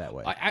Spanish that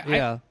way.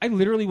 I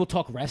literally will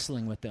talk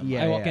wrestling with them.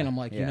 Yeah, I walk yeah, in, I'm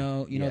like, yeah, you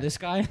know yeah. this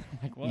guy? I'm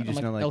like, what? You just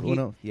I'm know, like, El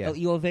uno, yeah. El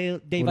Hijo de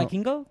Uno-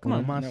 Vikingo? Come uno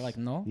on. más. And they're like,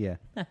 no. Yeah.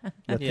 Yo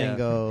Yeah.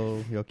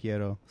 tengo, yo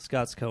quiero.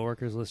 Scott's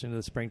coworkers listening to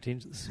the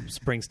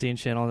Springsteen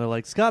channel, and they're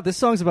like, Scott, this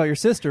song's about your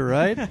sister,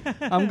 right?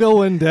 I'm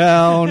going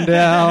down,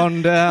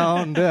 down,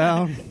 down,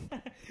 down.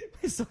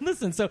 So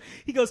listen, so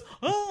he goes,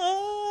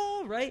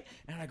 oh, right?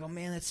 And I go,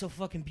 man, that's so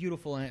fucking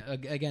beautiful.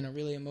 And again, a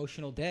really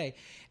emotional day.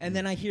 And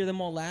then I hear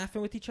them all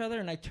laughing with each other,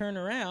 and I turn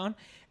around,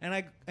 and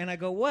I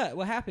go, what?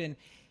 What happened?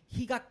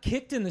 He got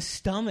kicked in the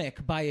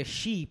stomach by a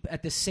sheep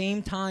at the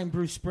same time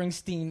Bruce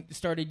Springsteen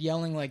started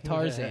yelling like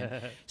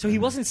Tarzan. So he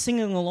wasn't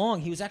singing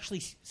along. He was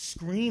actually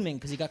screaming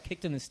because he got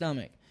kicked in the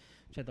stomach,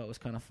 which I thought was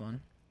kind of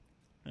fun.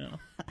 Yeah.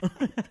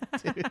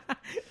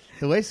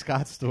 The way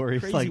Scott's story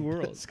is Crazy like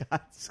world.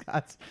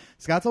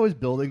 Scott's always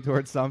building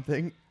towards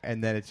something,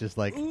 and then it's just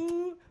like,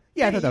 Ooh,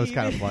 yeah, I thought that was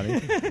kind of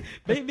funny.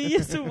 baby,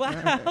 it's a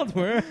wild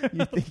world.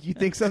 you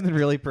think something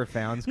really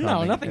profound's coming.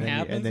 No, nothing and then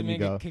happens. and then I you mean,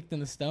 go, get kicked in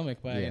the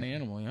stomach by Yeah. an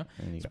animal, you know?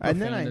 and, you It's go,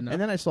 and then profound I enough.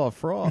 and then I saw a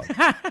frog.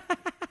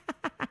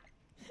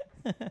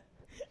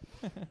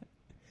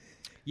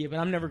 Yeah, but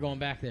I'm never going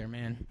back there,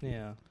 man.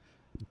 Yeah.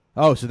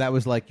 Oh, so that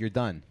was like you're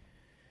done.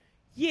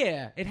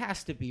 Yeah, it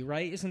has to be,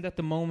 right? Isn't that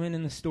the moment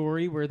in the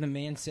story where the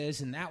man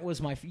says, and that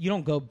was you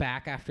don't go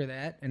back after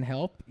that and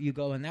help. You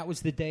go, and that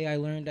was the day I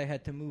learned I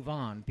had to move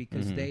on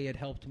because they had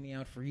helped me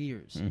out for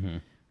years. Mm-hmm.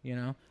 You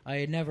know, I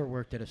had never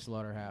worked at a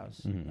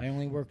slaughterhouse. I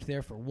only worked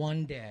there for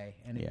one day,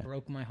 and it Yeah.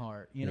 broke my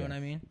heart. You know Yeah. what I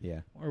mean?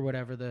 Yeah, Or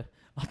whatever.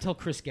 I'll tell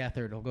Chris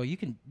Gethard. I'll go,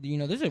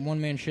 there's a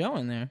one-man show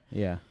in there.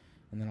 yeah.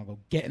 And then I'll go,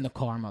 get in the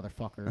car,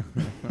 motherfucker.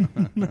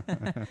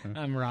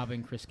 I'm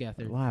robbing Chris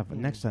Gethard. Live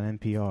next on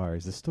NPR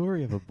is the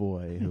story of a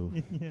boy who.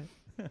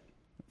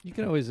 You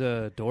can always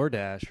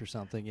DoorDash or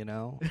something,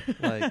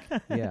 Like,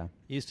 Yeah.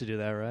 you used to do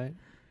that, right?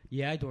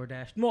 Yeah, I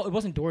DoorDashed. Well, it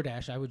wasn't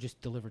DoorDash. I would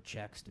just deliver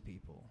checks to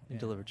people. You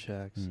deliver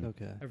checks.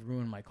 Okay. I've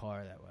ruined my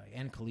car that way.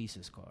 And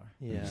Khaleesi's car.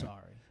 Yeah. I'm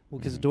sorry. Well,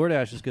 because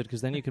DoorDash is good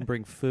because then you can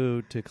bring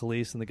food to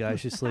Khalees and the guy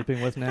she's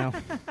sleeping with now.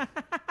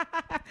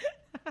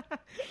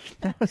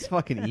 That was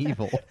fucking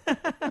evil.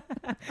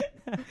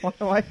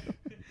 Why?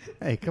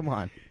 Hey, come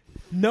on.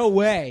 No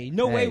way.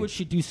 No way Hey. would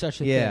she do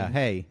such a Yeah, thing.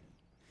 hey.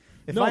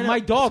 If No, I know- my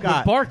dog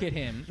Scott, would bark at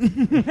him.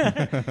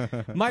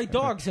 My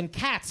dogs and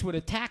cats would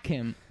attack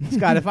him.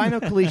 Scott, if I know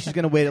Khalees, she's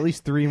going to wait at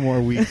least 3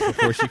 more weeks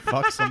before she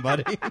fucks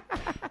somebody.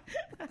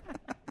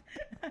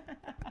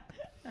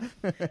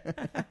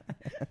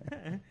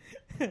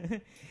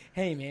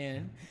 Hey,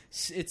 man.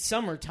 It's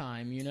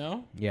summertime,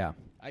 Yeah.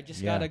 I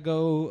just Yeah. got to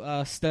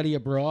go study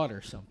abroad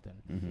or something.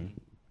 Mm-hmm.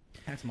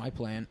 That's my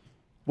plan.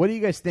 What do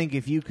you guys think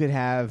if you could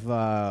have,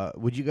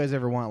 would you guys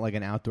ever want like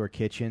an outdoor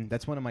kitchen?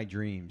 That's one of my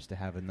dreams, to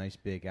have a nice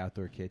big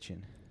outdoor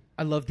kitchen.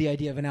 I love the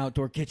idea of an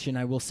outdoor kitchen.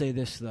 I will say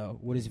this, though.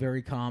 What is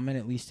very common,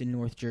 at least in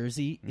North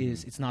Jersey,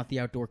 is it's not the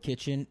outdoor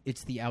kitchen.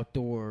 It's the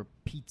outdoor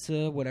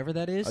pizza, whatever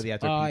that is. Oh, the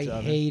outdoor pizza I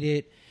oven? hate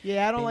it.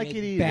 Yeah, I don't They like make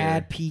it either.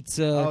 Bad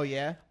pizza. Oh,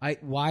 yeah?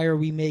 Why are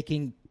we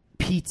making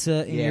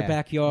pizza in Yeah, your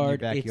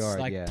backyard? in your backyard, It's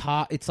like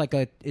yeah. it's like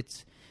a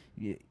it's.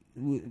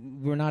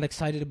 We're not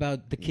excited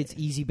about the kid's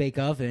easy bake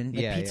oven.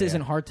 The Yeah, pizza yeah,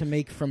 isn't yeah. hard to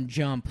make from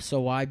jump,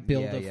 so I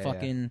build Yeah, a yeah,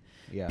 fucking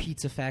Yeah.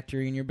 pizza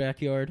factory in your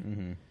backyard.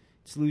 Mm-hmm.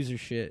 It's loser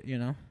shit,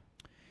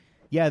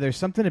 Yeah, there's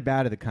something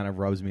about it that kind of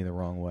rubs me the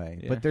wrong way.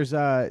 Yeah. But there's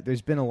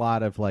been a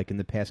lot of, like, in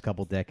the past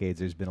couple decades,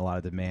 there's been a lot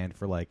of demand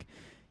for, like,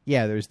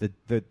 yeah, there's the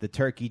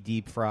turkey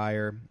deep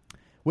fryer,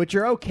 which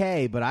are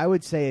okay, but I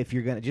would say if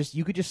you're gonna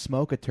you could just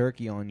smoke a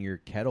turkey on your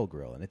kettle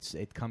grill and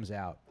it comes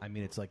out. I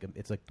mean, it's like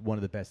one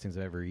of the best things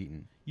I've ever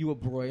eaten. You a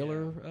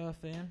broiler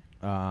fan?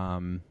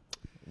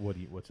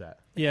 What's that?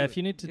 Yeah, if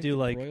you need to You do have to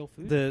like broil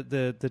food?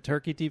 the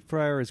turkey deep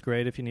fryer is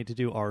great if you need to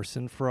do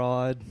arson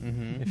fraud.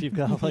 Mm-hmm. If you've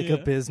got like a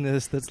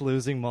business that's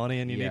losing money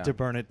and you Yeah. need to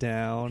burn it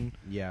down.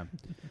 Yeah,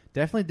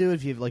 definitely do it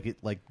if you have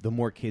like the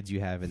more kids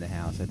you have in the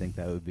house. I think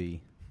that would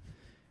be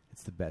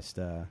it's the best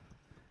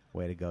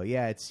way to go.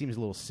 Yeah, it seems a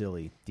little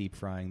silly deep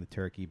frying the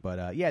turkey,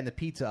 but yeah, and the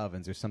pizza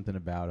ovens, there's something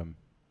about them.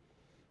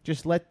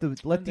 Just let the They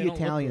don't look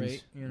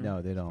Italians. great,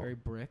 No, they It's don't. very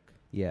brick.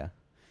 Yeah,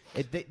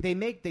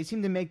 they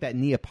seem to make that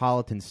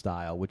Neapolitan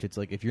style, which it's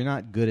like if you're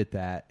not good at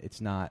that, it's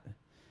not.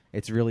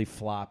 It's really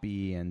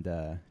floppy and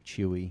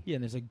chewy. Yeah,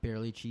 and there's like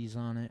barely cheese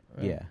on it.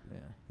 Right?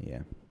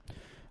 Yeah.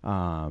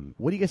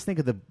 What do you guys think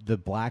of the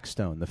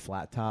Blackstone, the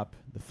flat top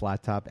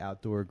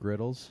outdoor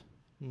griddles?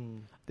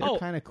 They're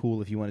kind of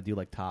cool if you want to do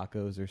like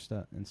tacos or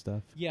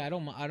stuff. Yeah, I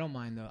don't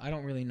mind though. I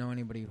don't really know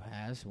anybody who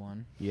has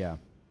one. Yeah.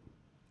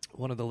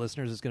 One of the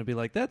listeners is going to be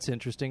like, "That's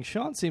interesting.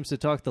 Sean seems to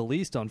talk the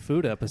least on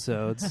food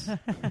episodes."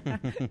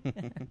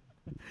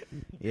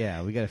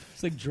 Yeah, we got to.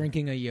 It's like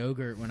drinking a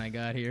yogurt when I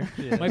got here.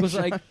 Yeah. Mike was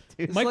like,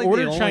 Dude, Mike Like the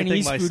ordered only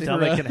Chinese thing my food for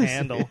stomach us. can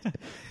handle.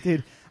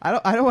 Dude, I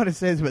don't want to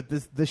say this,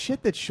 but the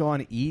shit that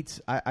Sean eats,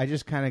 I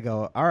just kind of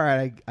go, all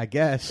right, I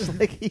guess.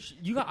 Like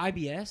You got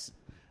IBS?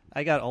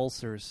 I got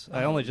ulcers.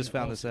 I Oh, only you just got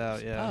found this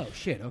out. Yeah. Oh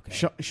shit.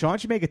 Okay. Sean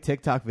should make a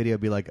TikTok video,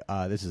 be like,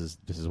 this is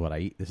what I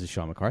eat. This is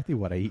Sean McCarthy,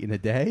 what I eat in a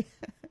day,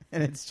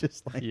 and it's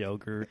just like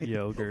Yogurt, Yeah,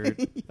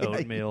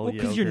 oatmeal, Well,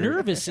 because yogurt. your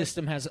nervous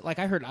system has, like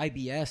I heard,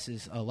 IBS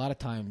is a lot of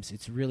times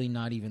it's really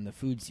not even the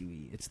foods you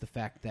eat. It's the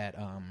fact that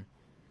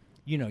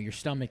your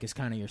stomach is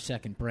kind of your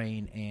second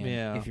brain, and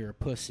Yeah. if you're a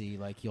pussy,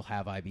 like you'll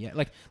have IBS.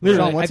 Like Sean,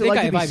 literally, what's I it think like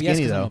I to have be IBS skinny,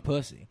 because I'm though? a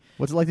pussy.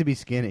 What's it like to be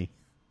skinny?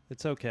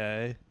 It's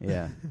okay.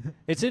 Yeah,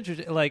 It's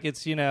interesting. Like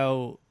it's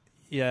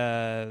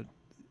yeah,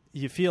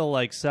 you feel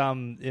like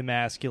some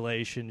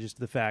emasculation, just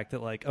the fact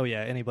that like, oh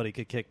yeah, anybody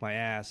could kick my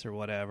ass or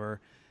whatever.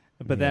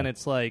 But then Yeah.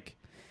 it's like,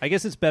 I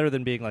guess it's better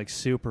than being like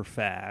super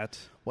fat.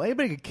 well,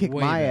 anybody could kick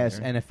Way my ass,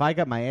 better. and if I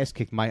got my ass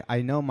kicked,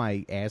 I know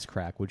my ass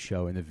crack would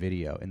show in the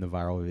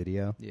viral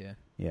video. Yeah.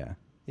 Yeah,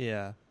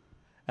 Yeah.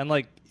 And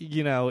like,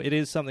 it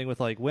is something with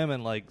like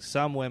women, like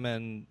some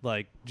women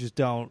like just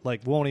don't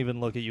like won't even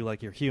look at you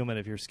like you're human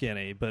if you're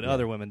skinny, but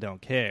other women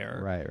don't care.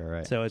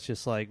 right. So it's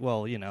just like,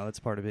 well, it's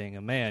part of being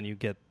a man. You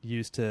get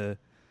used to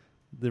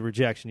the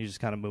rejection, you just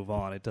kind of move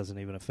on. It doesn't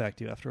even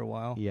affect you after a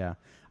while. Yeah,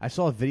 I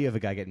saw a video of a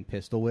guy getting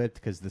pistol whipped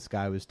because this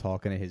guy was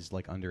talking to his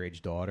like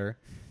underage daughter.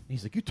 And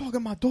he's like, "You talking to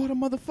my daughter,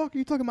 motherfucker?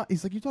 You talking about?"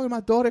 He's like, "You talking to my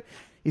daughter?"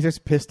 He starts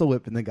pistol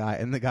whipping the guy,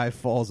 and the guy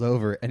falls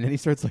over, and then he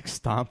starts like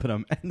stomping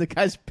him, and the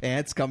guy's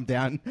pants come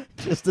down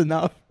just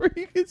enough where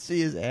you can see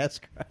his ass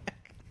crack.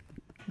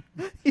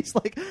 He's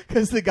like,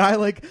 because the guy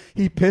like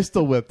he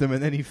pistol whipped him,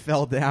 and then he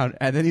fell down,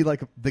 and then he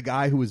like the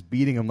guy who was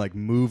beating him like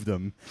moved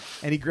him,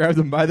 and he grabbed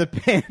him by the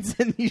pants,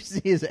 and you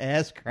see his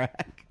ass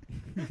crack.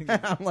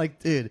 I'm like,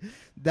 dude,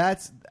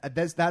 that's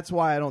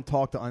why I don't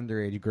talk to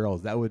underage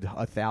girls. That would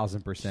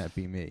 1,000%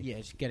 be me. Yeah,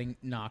 just getting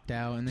knocked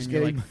out, and then Just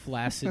your getting- like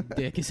flaccid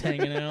dick is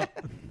hanging out.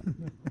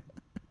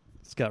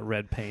 It's got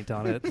red paint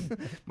on it.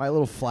 My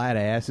little flat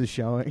ass is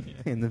showing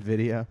in the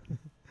video.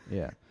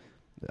 Yeah.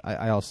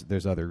 I also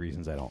there's other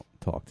reasons I don't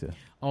talk to.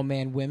 Oh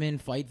man, women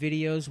fight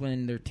videos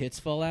when their tits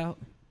fall out.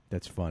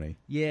 That's funny.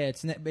 Yeah,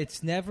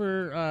 it's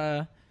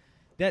never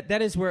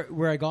that is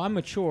where I go. I'm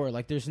mature.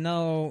 Like there's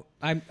no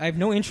I have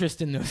no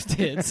interest in those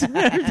tits.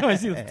 Every time I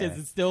see those tits,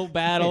 it's still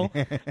battle.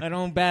 I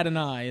don't bat an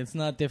eye. It's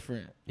not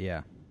different.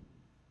 Yeah.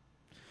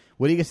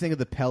 What do you guys think of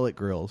the pellet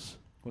grills?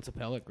 What's a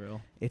pellet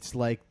grill? It's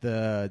like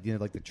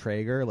like the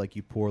Traeger, like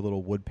you pour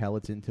little wood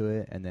pellets into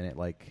it and then it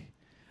like.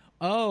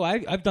 Oh,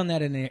 I've done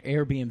that in an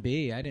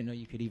Airbnb. I didn't know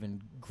you could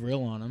even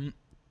grill on them.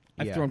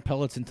 I've thrown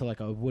pellets into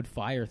like a wood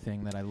fire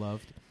thing that I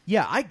loved.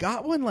 Yeah, I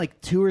got one like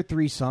 2 or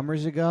 3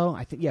 summers ago.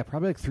 I think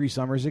probably like 3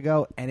 summers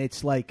ago, and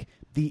it's like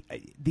the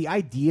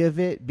idea of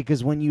it,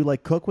 because when you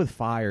like cook with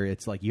fire,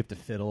 it's like you have to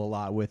fiddle a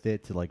lot with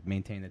it to like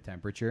maintain the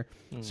temperature.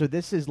 So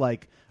this is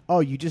like,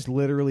 you just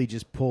literally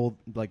just pour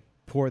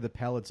the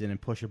pellets in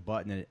and push a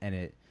button and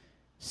it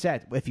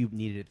set if you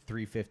needed it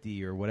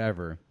 350 or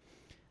whatever.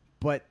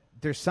 But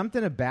there's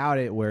something about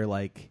it where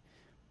like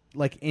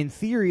in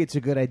theory it's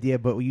a good idea,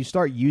 but when you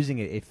start using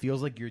it, it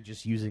feels like you're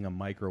just using a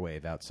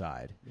microwave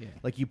outside. Yeah.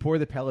 Like you pour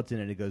the pellets in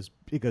and it goes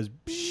and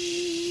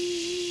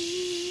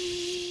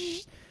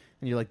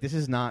you're like, this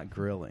is not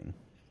grilling.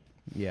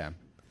 Yeah.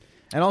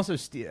 And also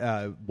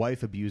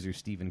wife abuser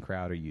Steven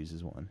Crowder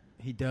uses one.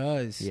 He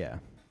does. Yeah.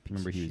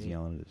 Remember he was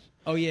yelling at us.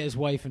 Oh yeah, his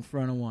wife in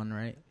front of one,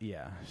 right?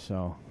 Yeah.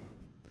 So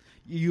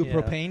you a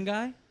propane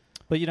guy?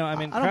 But I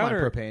mean, I don't mind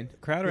propane.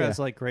 Crowder has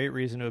like great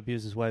reason to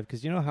abuse his wife,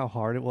 because you know how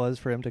hard it was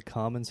for him to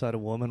come inside a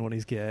woman when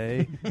he's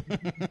gay,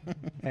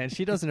 and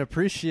she doesn't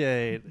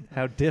appreciate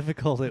how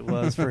difficult it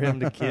was for him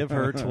to give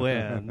her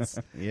twins.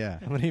 Yeah,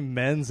 how many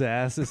men's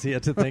asses he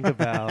had to think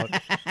about,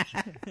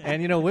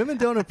 and women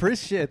don't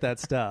appreciate that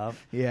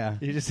stuff. Yeah,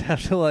 you just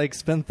have to like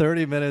spend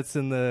 30 minutes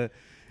in the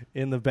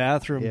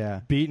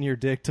bathroom beating your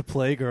dick to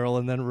Playgirl,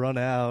 and then run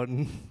out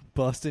and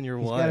busting your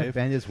wife. He's got to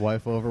bend his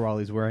wife over while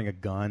he's wearing a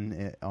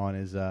gun on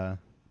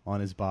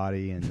his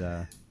body,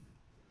 and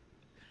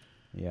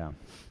yeah.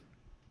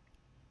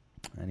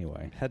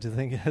 Anyway, had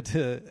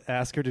to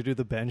ask her to do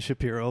the Ben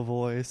Shapiro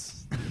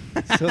voice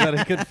so that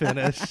he could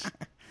finish.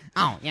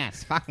 Oh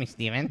yes, fuck me,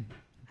 Steven.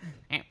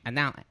 And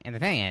the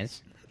thing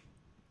is,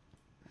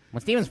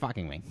 when Steven's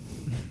fucking me,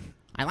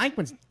 I like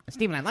when you're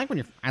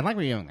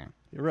doing that.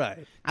 You're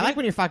right. I like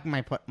when you're fucking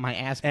my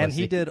ass pussy. And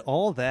he did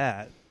all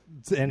that.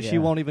 And she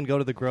won't even go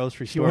to the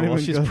grocery she store won't while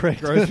even she's go to the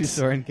pregnant. grocery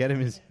store and get him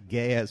his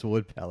gay ass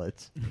wood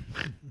pellets.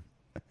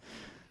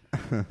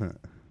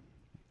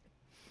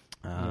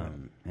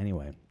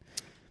 Anyway,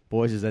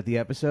 boys, is that the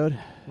episode?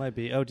 Might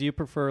be. Oh, do you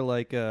prefer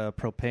like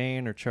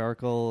propane or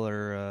charcoal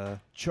or?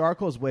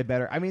 Charcoal is way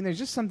better. I mean, there's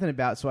just something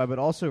about. So I would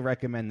also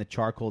recommend the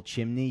charcoal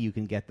chimney. You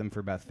can get them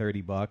for about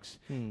 $30,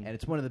 and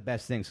it's one of the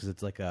best things because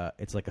it's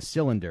like a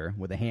cylinder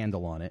with a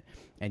handle on it,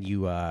 and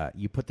you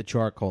put the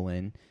charcoal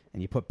in.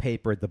 And you put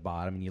paper at the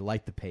bottom, and you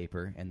light the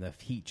paper, and the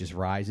heat just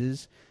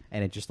rises,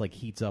 and it just like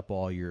heats up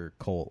all your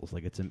coals.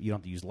 Like you don't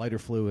have to use lighter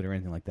fluid or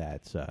anything like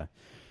that.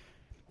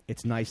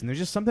 It's nice, and there's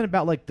just something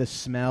about like the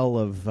smell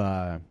of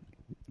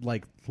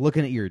like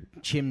looking at your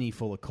chimney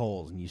full of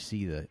coals, and you see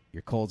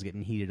your coals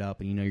getting heated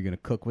up, and you know you're gonna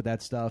cook with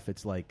that stuff.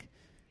 It's like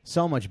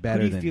so much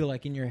better. Who do you feel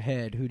like in your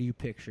head? Who do you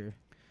picture?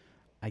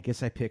 I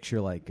guess I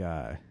picture like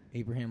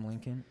Abraham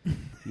Lincoln.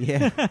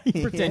 Yeah,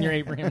 you pretend you're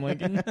Abraham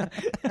Lincoln.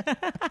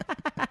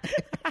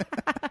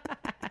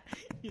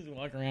 You just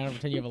walk around and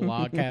pretend you have a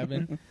log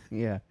cabin.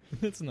 Yeah,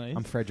 that's nice.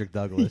 I'm Frederick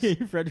Douglass. Yeah,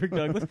 you're Frederick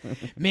Douglass.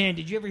 Man,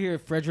 did you ever hear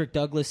Frederick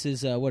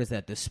Douglass's what is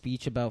that? The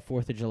speech about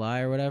 4th of July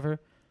or whatever?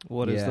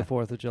 What is the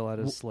 4th of July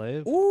to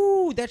slave?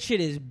 Ooh, that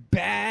shit is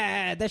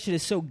bad. That shit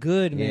is so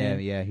good, man.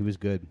 Yeah, he was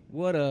good.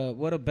 What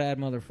a bad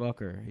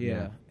motherfucker.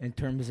 Yeah, in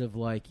terms of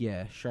like,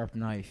 sharp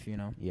knife,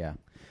 Yeah,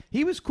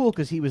 he was cool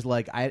because he was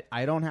like,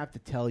 I don't have to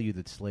tell you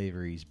that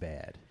slavery's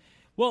bad.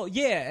 Well,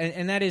 yeah,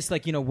 and that is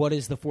like, what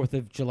is the 4th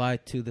of July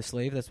to the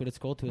slave? That's what it's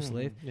called, to a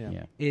slave.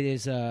 Yeah. It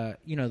is, the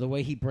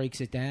way he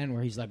breaks it down,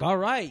 where he's like, all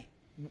right,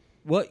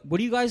 what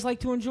do you guys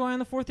like to enjoy on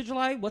the 4th of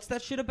July? What's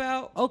that shit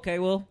about? Okay,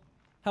 well,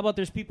 how about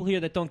there's people here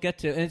that don't get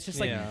to? And it's just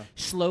like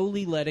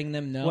slowly letting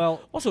them know.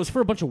 Well, also, it's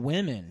for a bunch of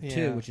women,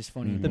 too, which is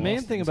funny. The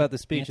main thing about the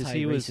speech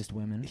is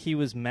women. he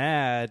was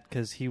mad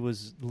because he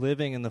was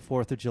living in the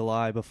 4th of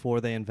July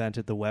before they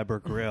invented the Weber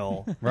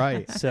grill.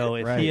 Right. So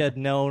if he had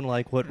known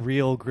like what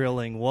real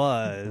grilling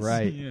was,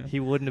 he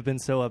wouldn't have been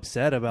so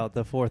upset about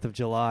the 4th of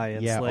July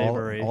and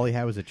slavery. All he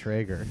had was a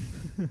Traeger.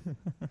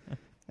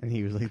 And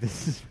he was like,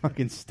 this is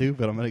fucking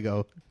stupid. I'm going to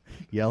go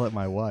yell at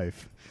my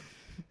wife.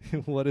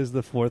 What is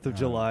the 4th of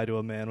July to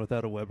a man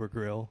without a Weber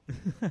grill?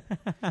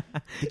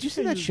 Did you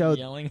see that show?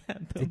 Yelling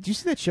at them. Did you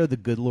see that show, The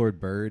Good Lord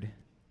Bird?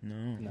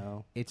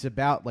 No. It's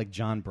about like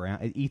John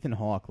Brown. Ethan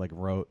Hawke like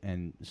wrote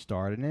and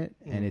starred in it,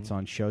 and it's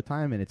on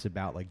Showtime, and it's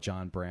about like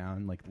John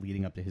Brown like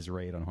leading up to his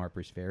raid on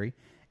Harper's Ferry,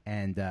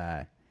 and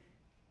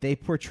they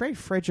portray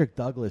Frederick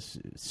Douglass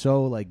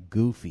so like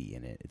goofy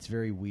in it. It's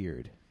very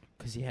weird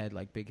because he had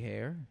like big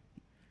hair.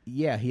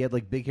 Yeah, he had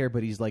like big hair,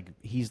 but he's like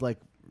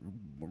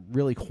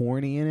really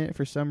horny in it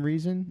for some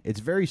reason. It's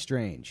very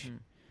strange.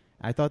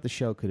 I thought the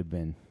show could have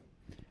been.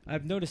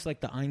 I've noticed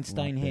like the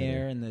Einstein Lot better.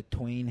 hair and the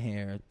Twain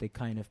hair, they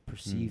kind of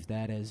perceive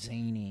that as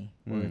zany,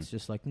 where it's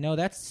just like, no,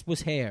 that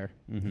was hair.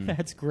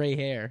 That's gray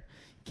hair.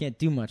 Can't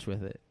do much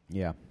with it.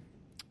 Yeah.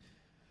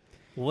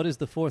 What is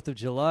the 4th of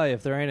July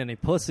if there ain't any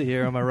pussy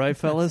here? Am I right,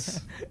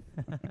 fellas?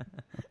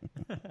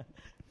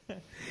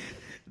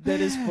 That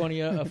is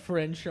funny. A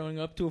friend showing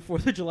up to a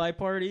 4th of July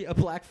party, a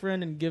black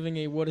friend, and giving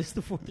a "What is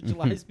the 4th of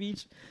July"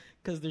 speech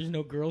because there's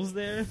no girls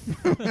there,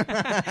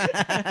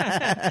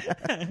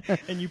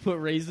 and you put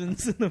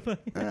raisins in the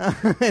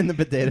And the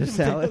potato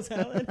salad.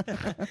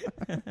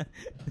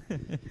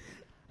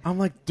 I'm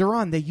like,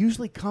 Duran, they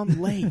usually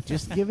come late.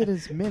 Just give it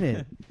a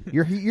minute.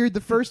 You're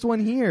the first one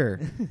here.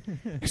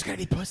 There's gonna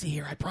be pussy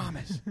here, I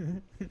promise.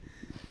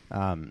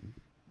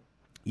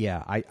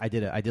 Yeah, I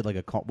did like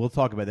a call. We'll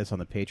talk about this on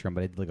the Patreon,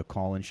 but I did like a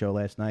call-in show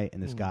last night,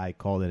 and this guy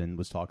called in and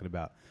was talking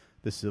about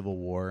the Civil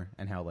War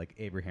and how like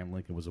Abraham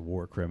Lincoln was a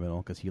war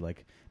criminal because he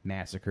like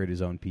massacred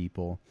his own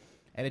people,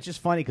 and it's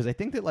just funny because I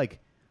think that like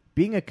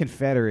being a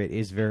Confederate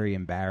is very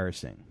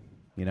embarrassing,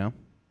 you know.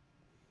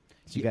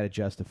 So you got to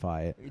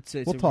justify it.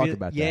 We'll talk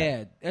about that.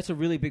 Yeah, that's a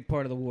really big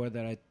part of the war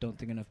that I don't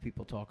think enough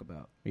people talk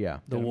about. Yeah,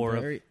 The that I'm war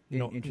of very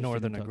interested in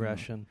northern talking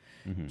aggression.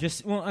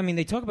 Just I mean,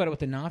 they talk about it with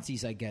the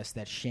Nazis, I guess.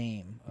 That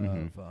shame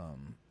of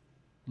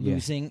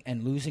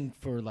losing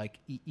for like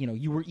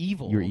you were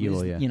evil. You were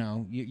evil, yeah. You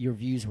know, your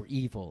views were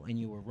evil, and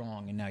you were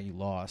wrong, and now you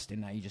lost,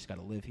 and now you just got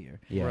to live here.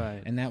 Yeah.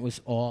 Right. And that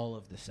was all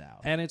of the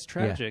South. And it's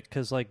tragic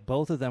because like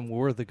both of them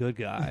were the good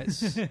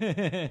guys.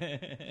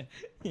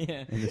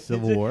 Yeah. In the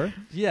Civil War.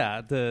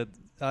 Yeah, the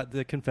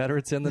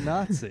Confederates and the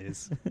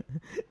Nazis.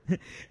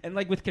 And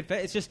like with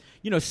it's just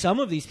some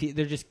of these people,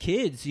 they're just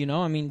kids.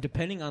 I mean,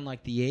 depending on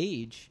like the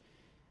age,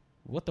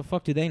 what the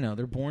fuck do they know?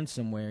 They're born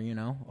somewhere.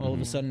 All of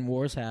a sudden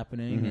war's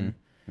happening,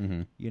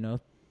 and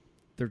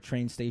their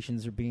train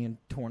stations are being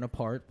torn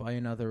apart by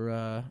another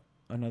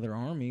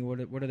army. What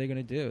are they going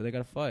to do? They got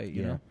to fight.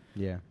 You know.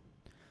 Yeah.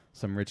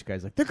 Some rich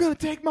guy's like, they're going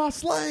to take my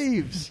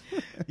slaves.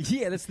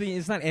 Yeah, that's the.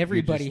 It's not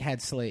everybody had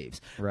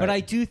slaves, Right. but I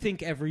do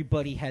think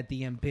everybody had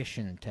the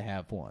ambition to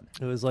have one.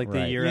 It was like the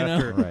Right. year You know?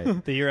 after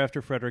Right. the year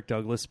after Frederick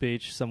Douglass'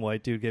 speech. Some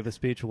white dude gave a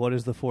speech. What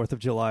is the 4th of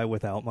July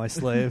without my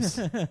slaves?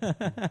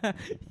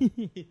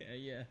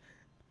 Yeah.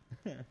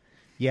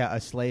 Yeah,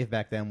 a slave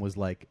back then was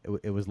like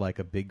it was like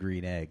a big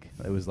green egg.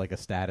 It was like a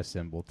status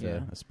symbol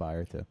to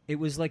aspire to. It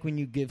was like when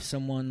you give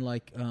someone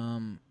like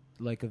a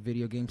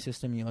video game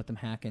system, you let them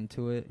hack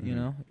into it.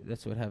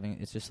 That's what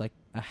it's just like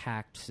a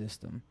hacked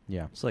system.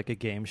 Yeah. It's like a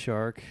Game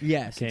Shark.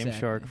 Yes, Game exactly.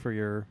 Shark for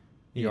your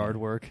yard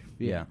work.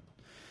 Yeah.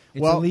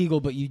 It's Well- illegal,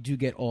 but you do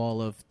get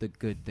all of the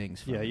good things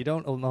from Yeah, it. you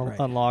don't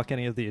unlock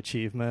any of the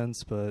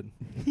achievements, but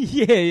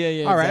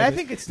yeah. All right, I exactly.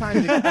 think it's time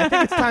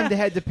to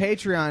head to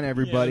Patreon,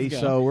 everybody. let's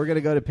go. So we're gonna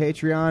go to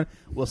Patreon.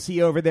 We'll see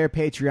you over there,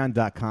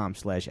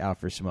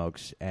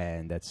 patreon.com/outforsmokes,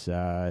 and that's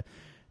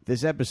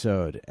this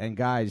episode. And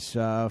guys,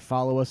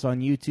 follow us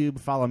on YouTube.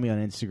 Follow me on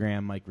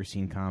Instagram, Mike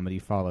Racine Comedy.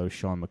 Follow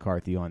Sean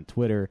McCarthy on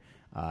Twitter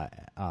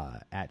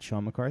at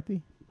Sean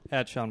McCarthy.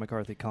 at Sean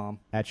McCarthy com.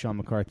 At Sean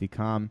McCarthy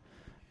com.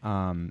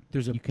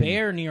 There's a you can-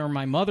 bear near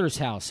my mother's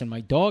house, and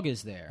my dog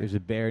is there. There's a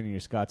bear near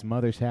Scott's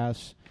mother's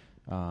house.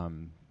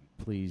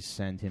 Please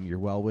send him your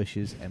well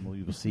wishes, and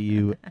we will see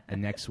you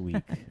next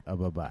week.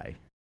 Bye-bye.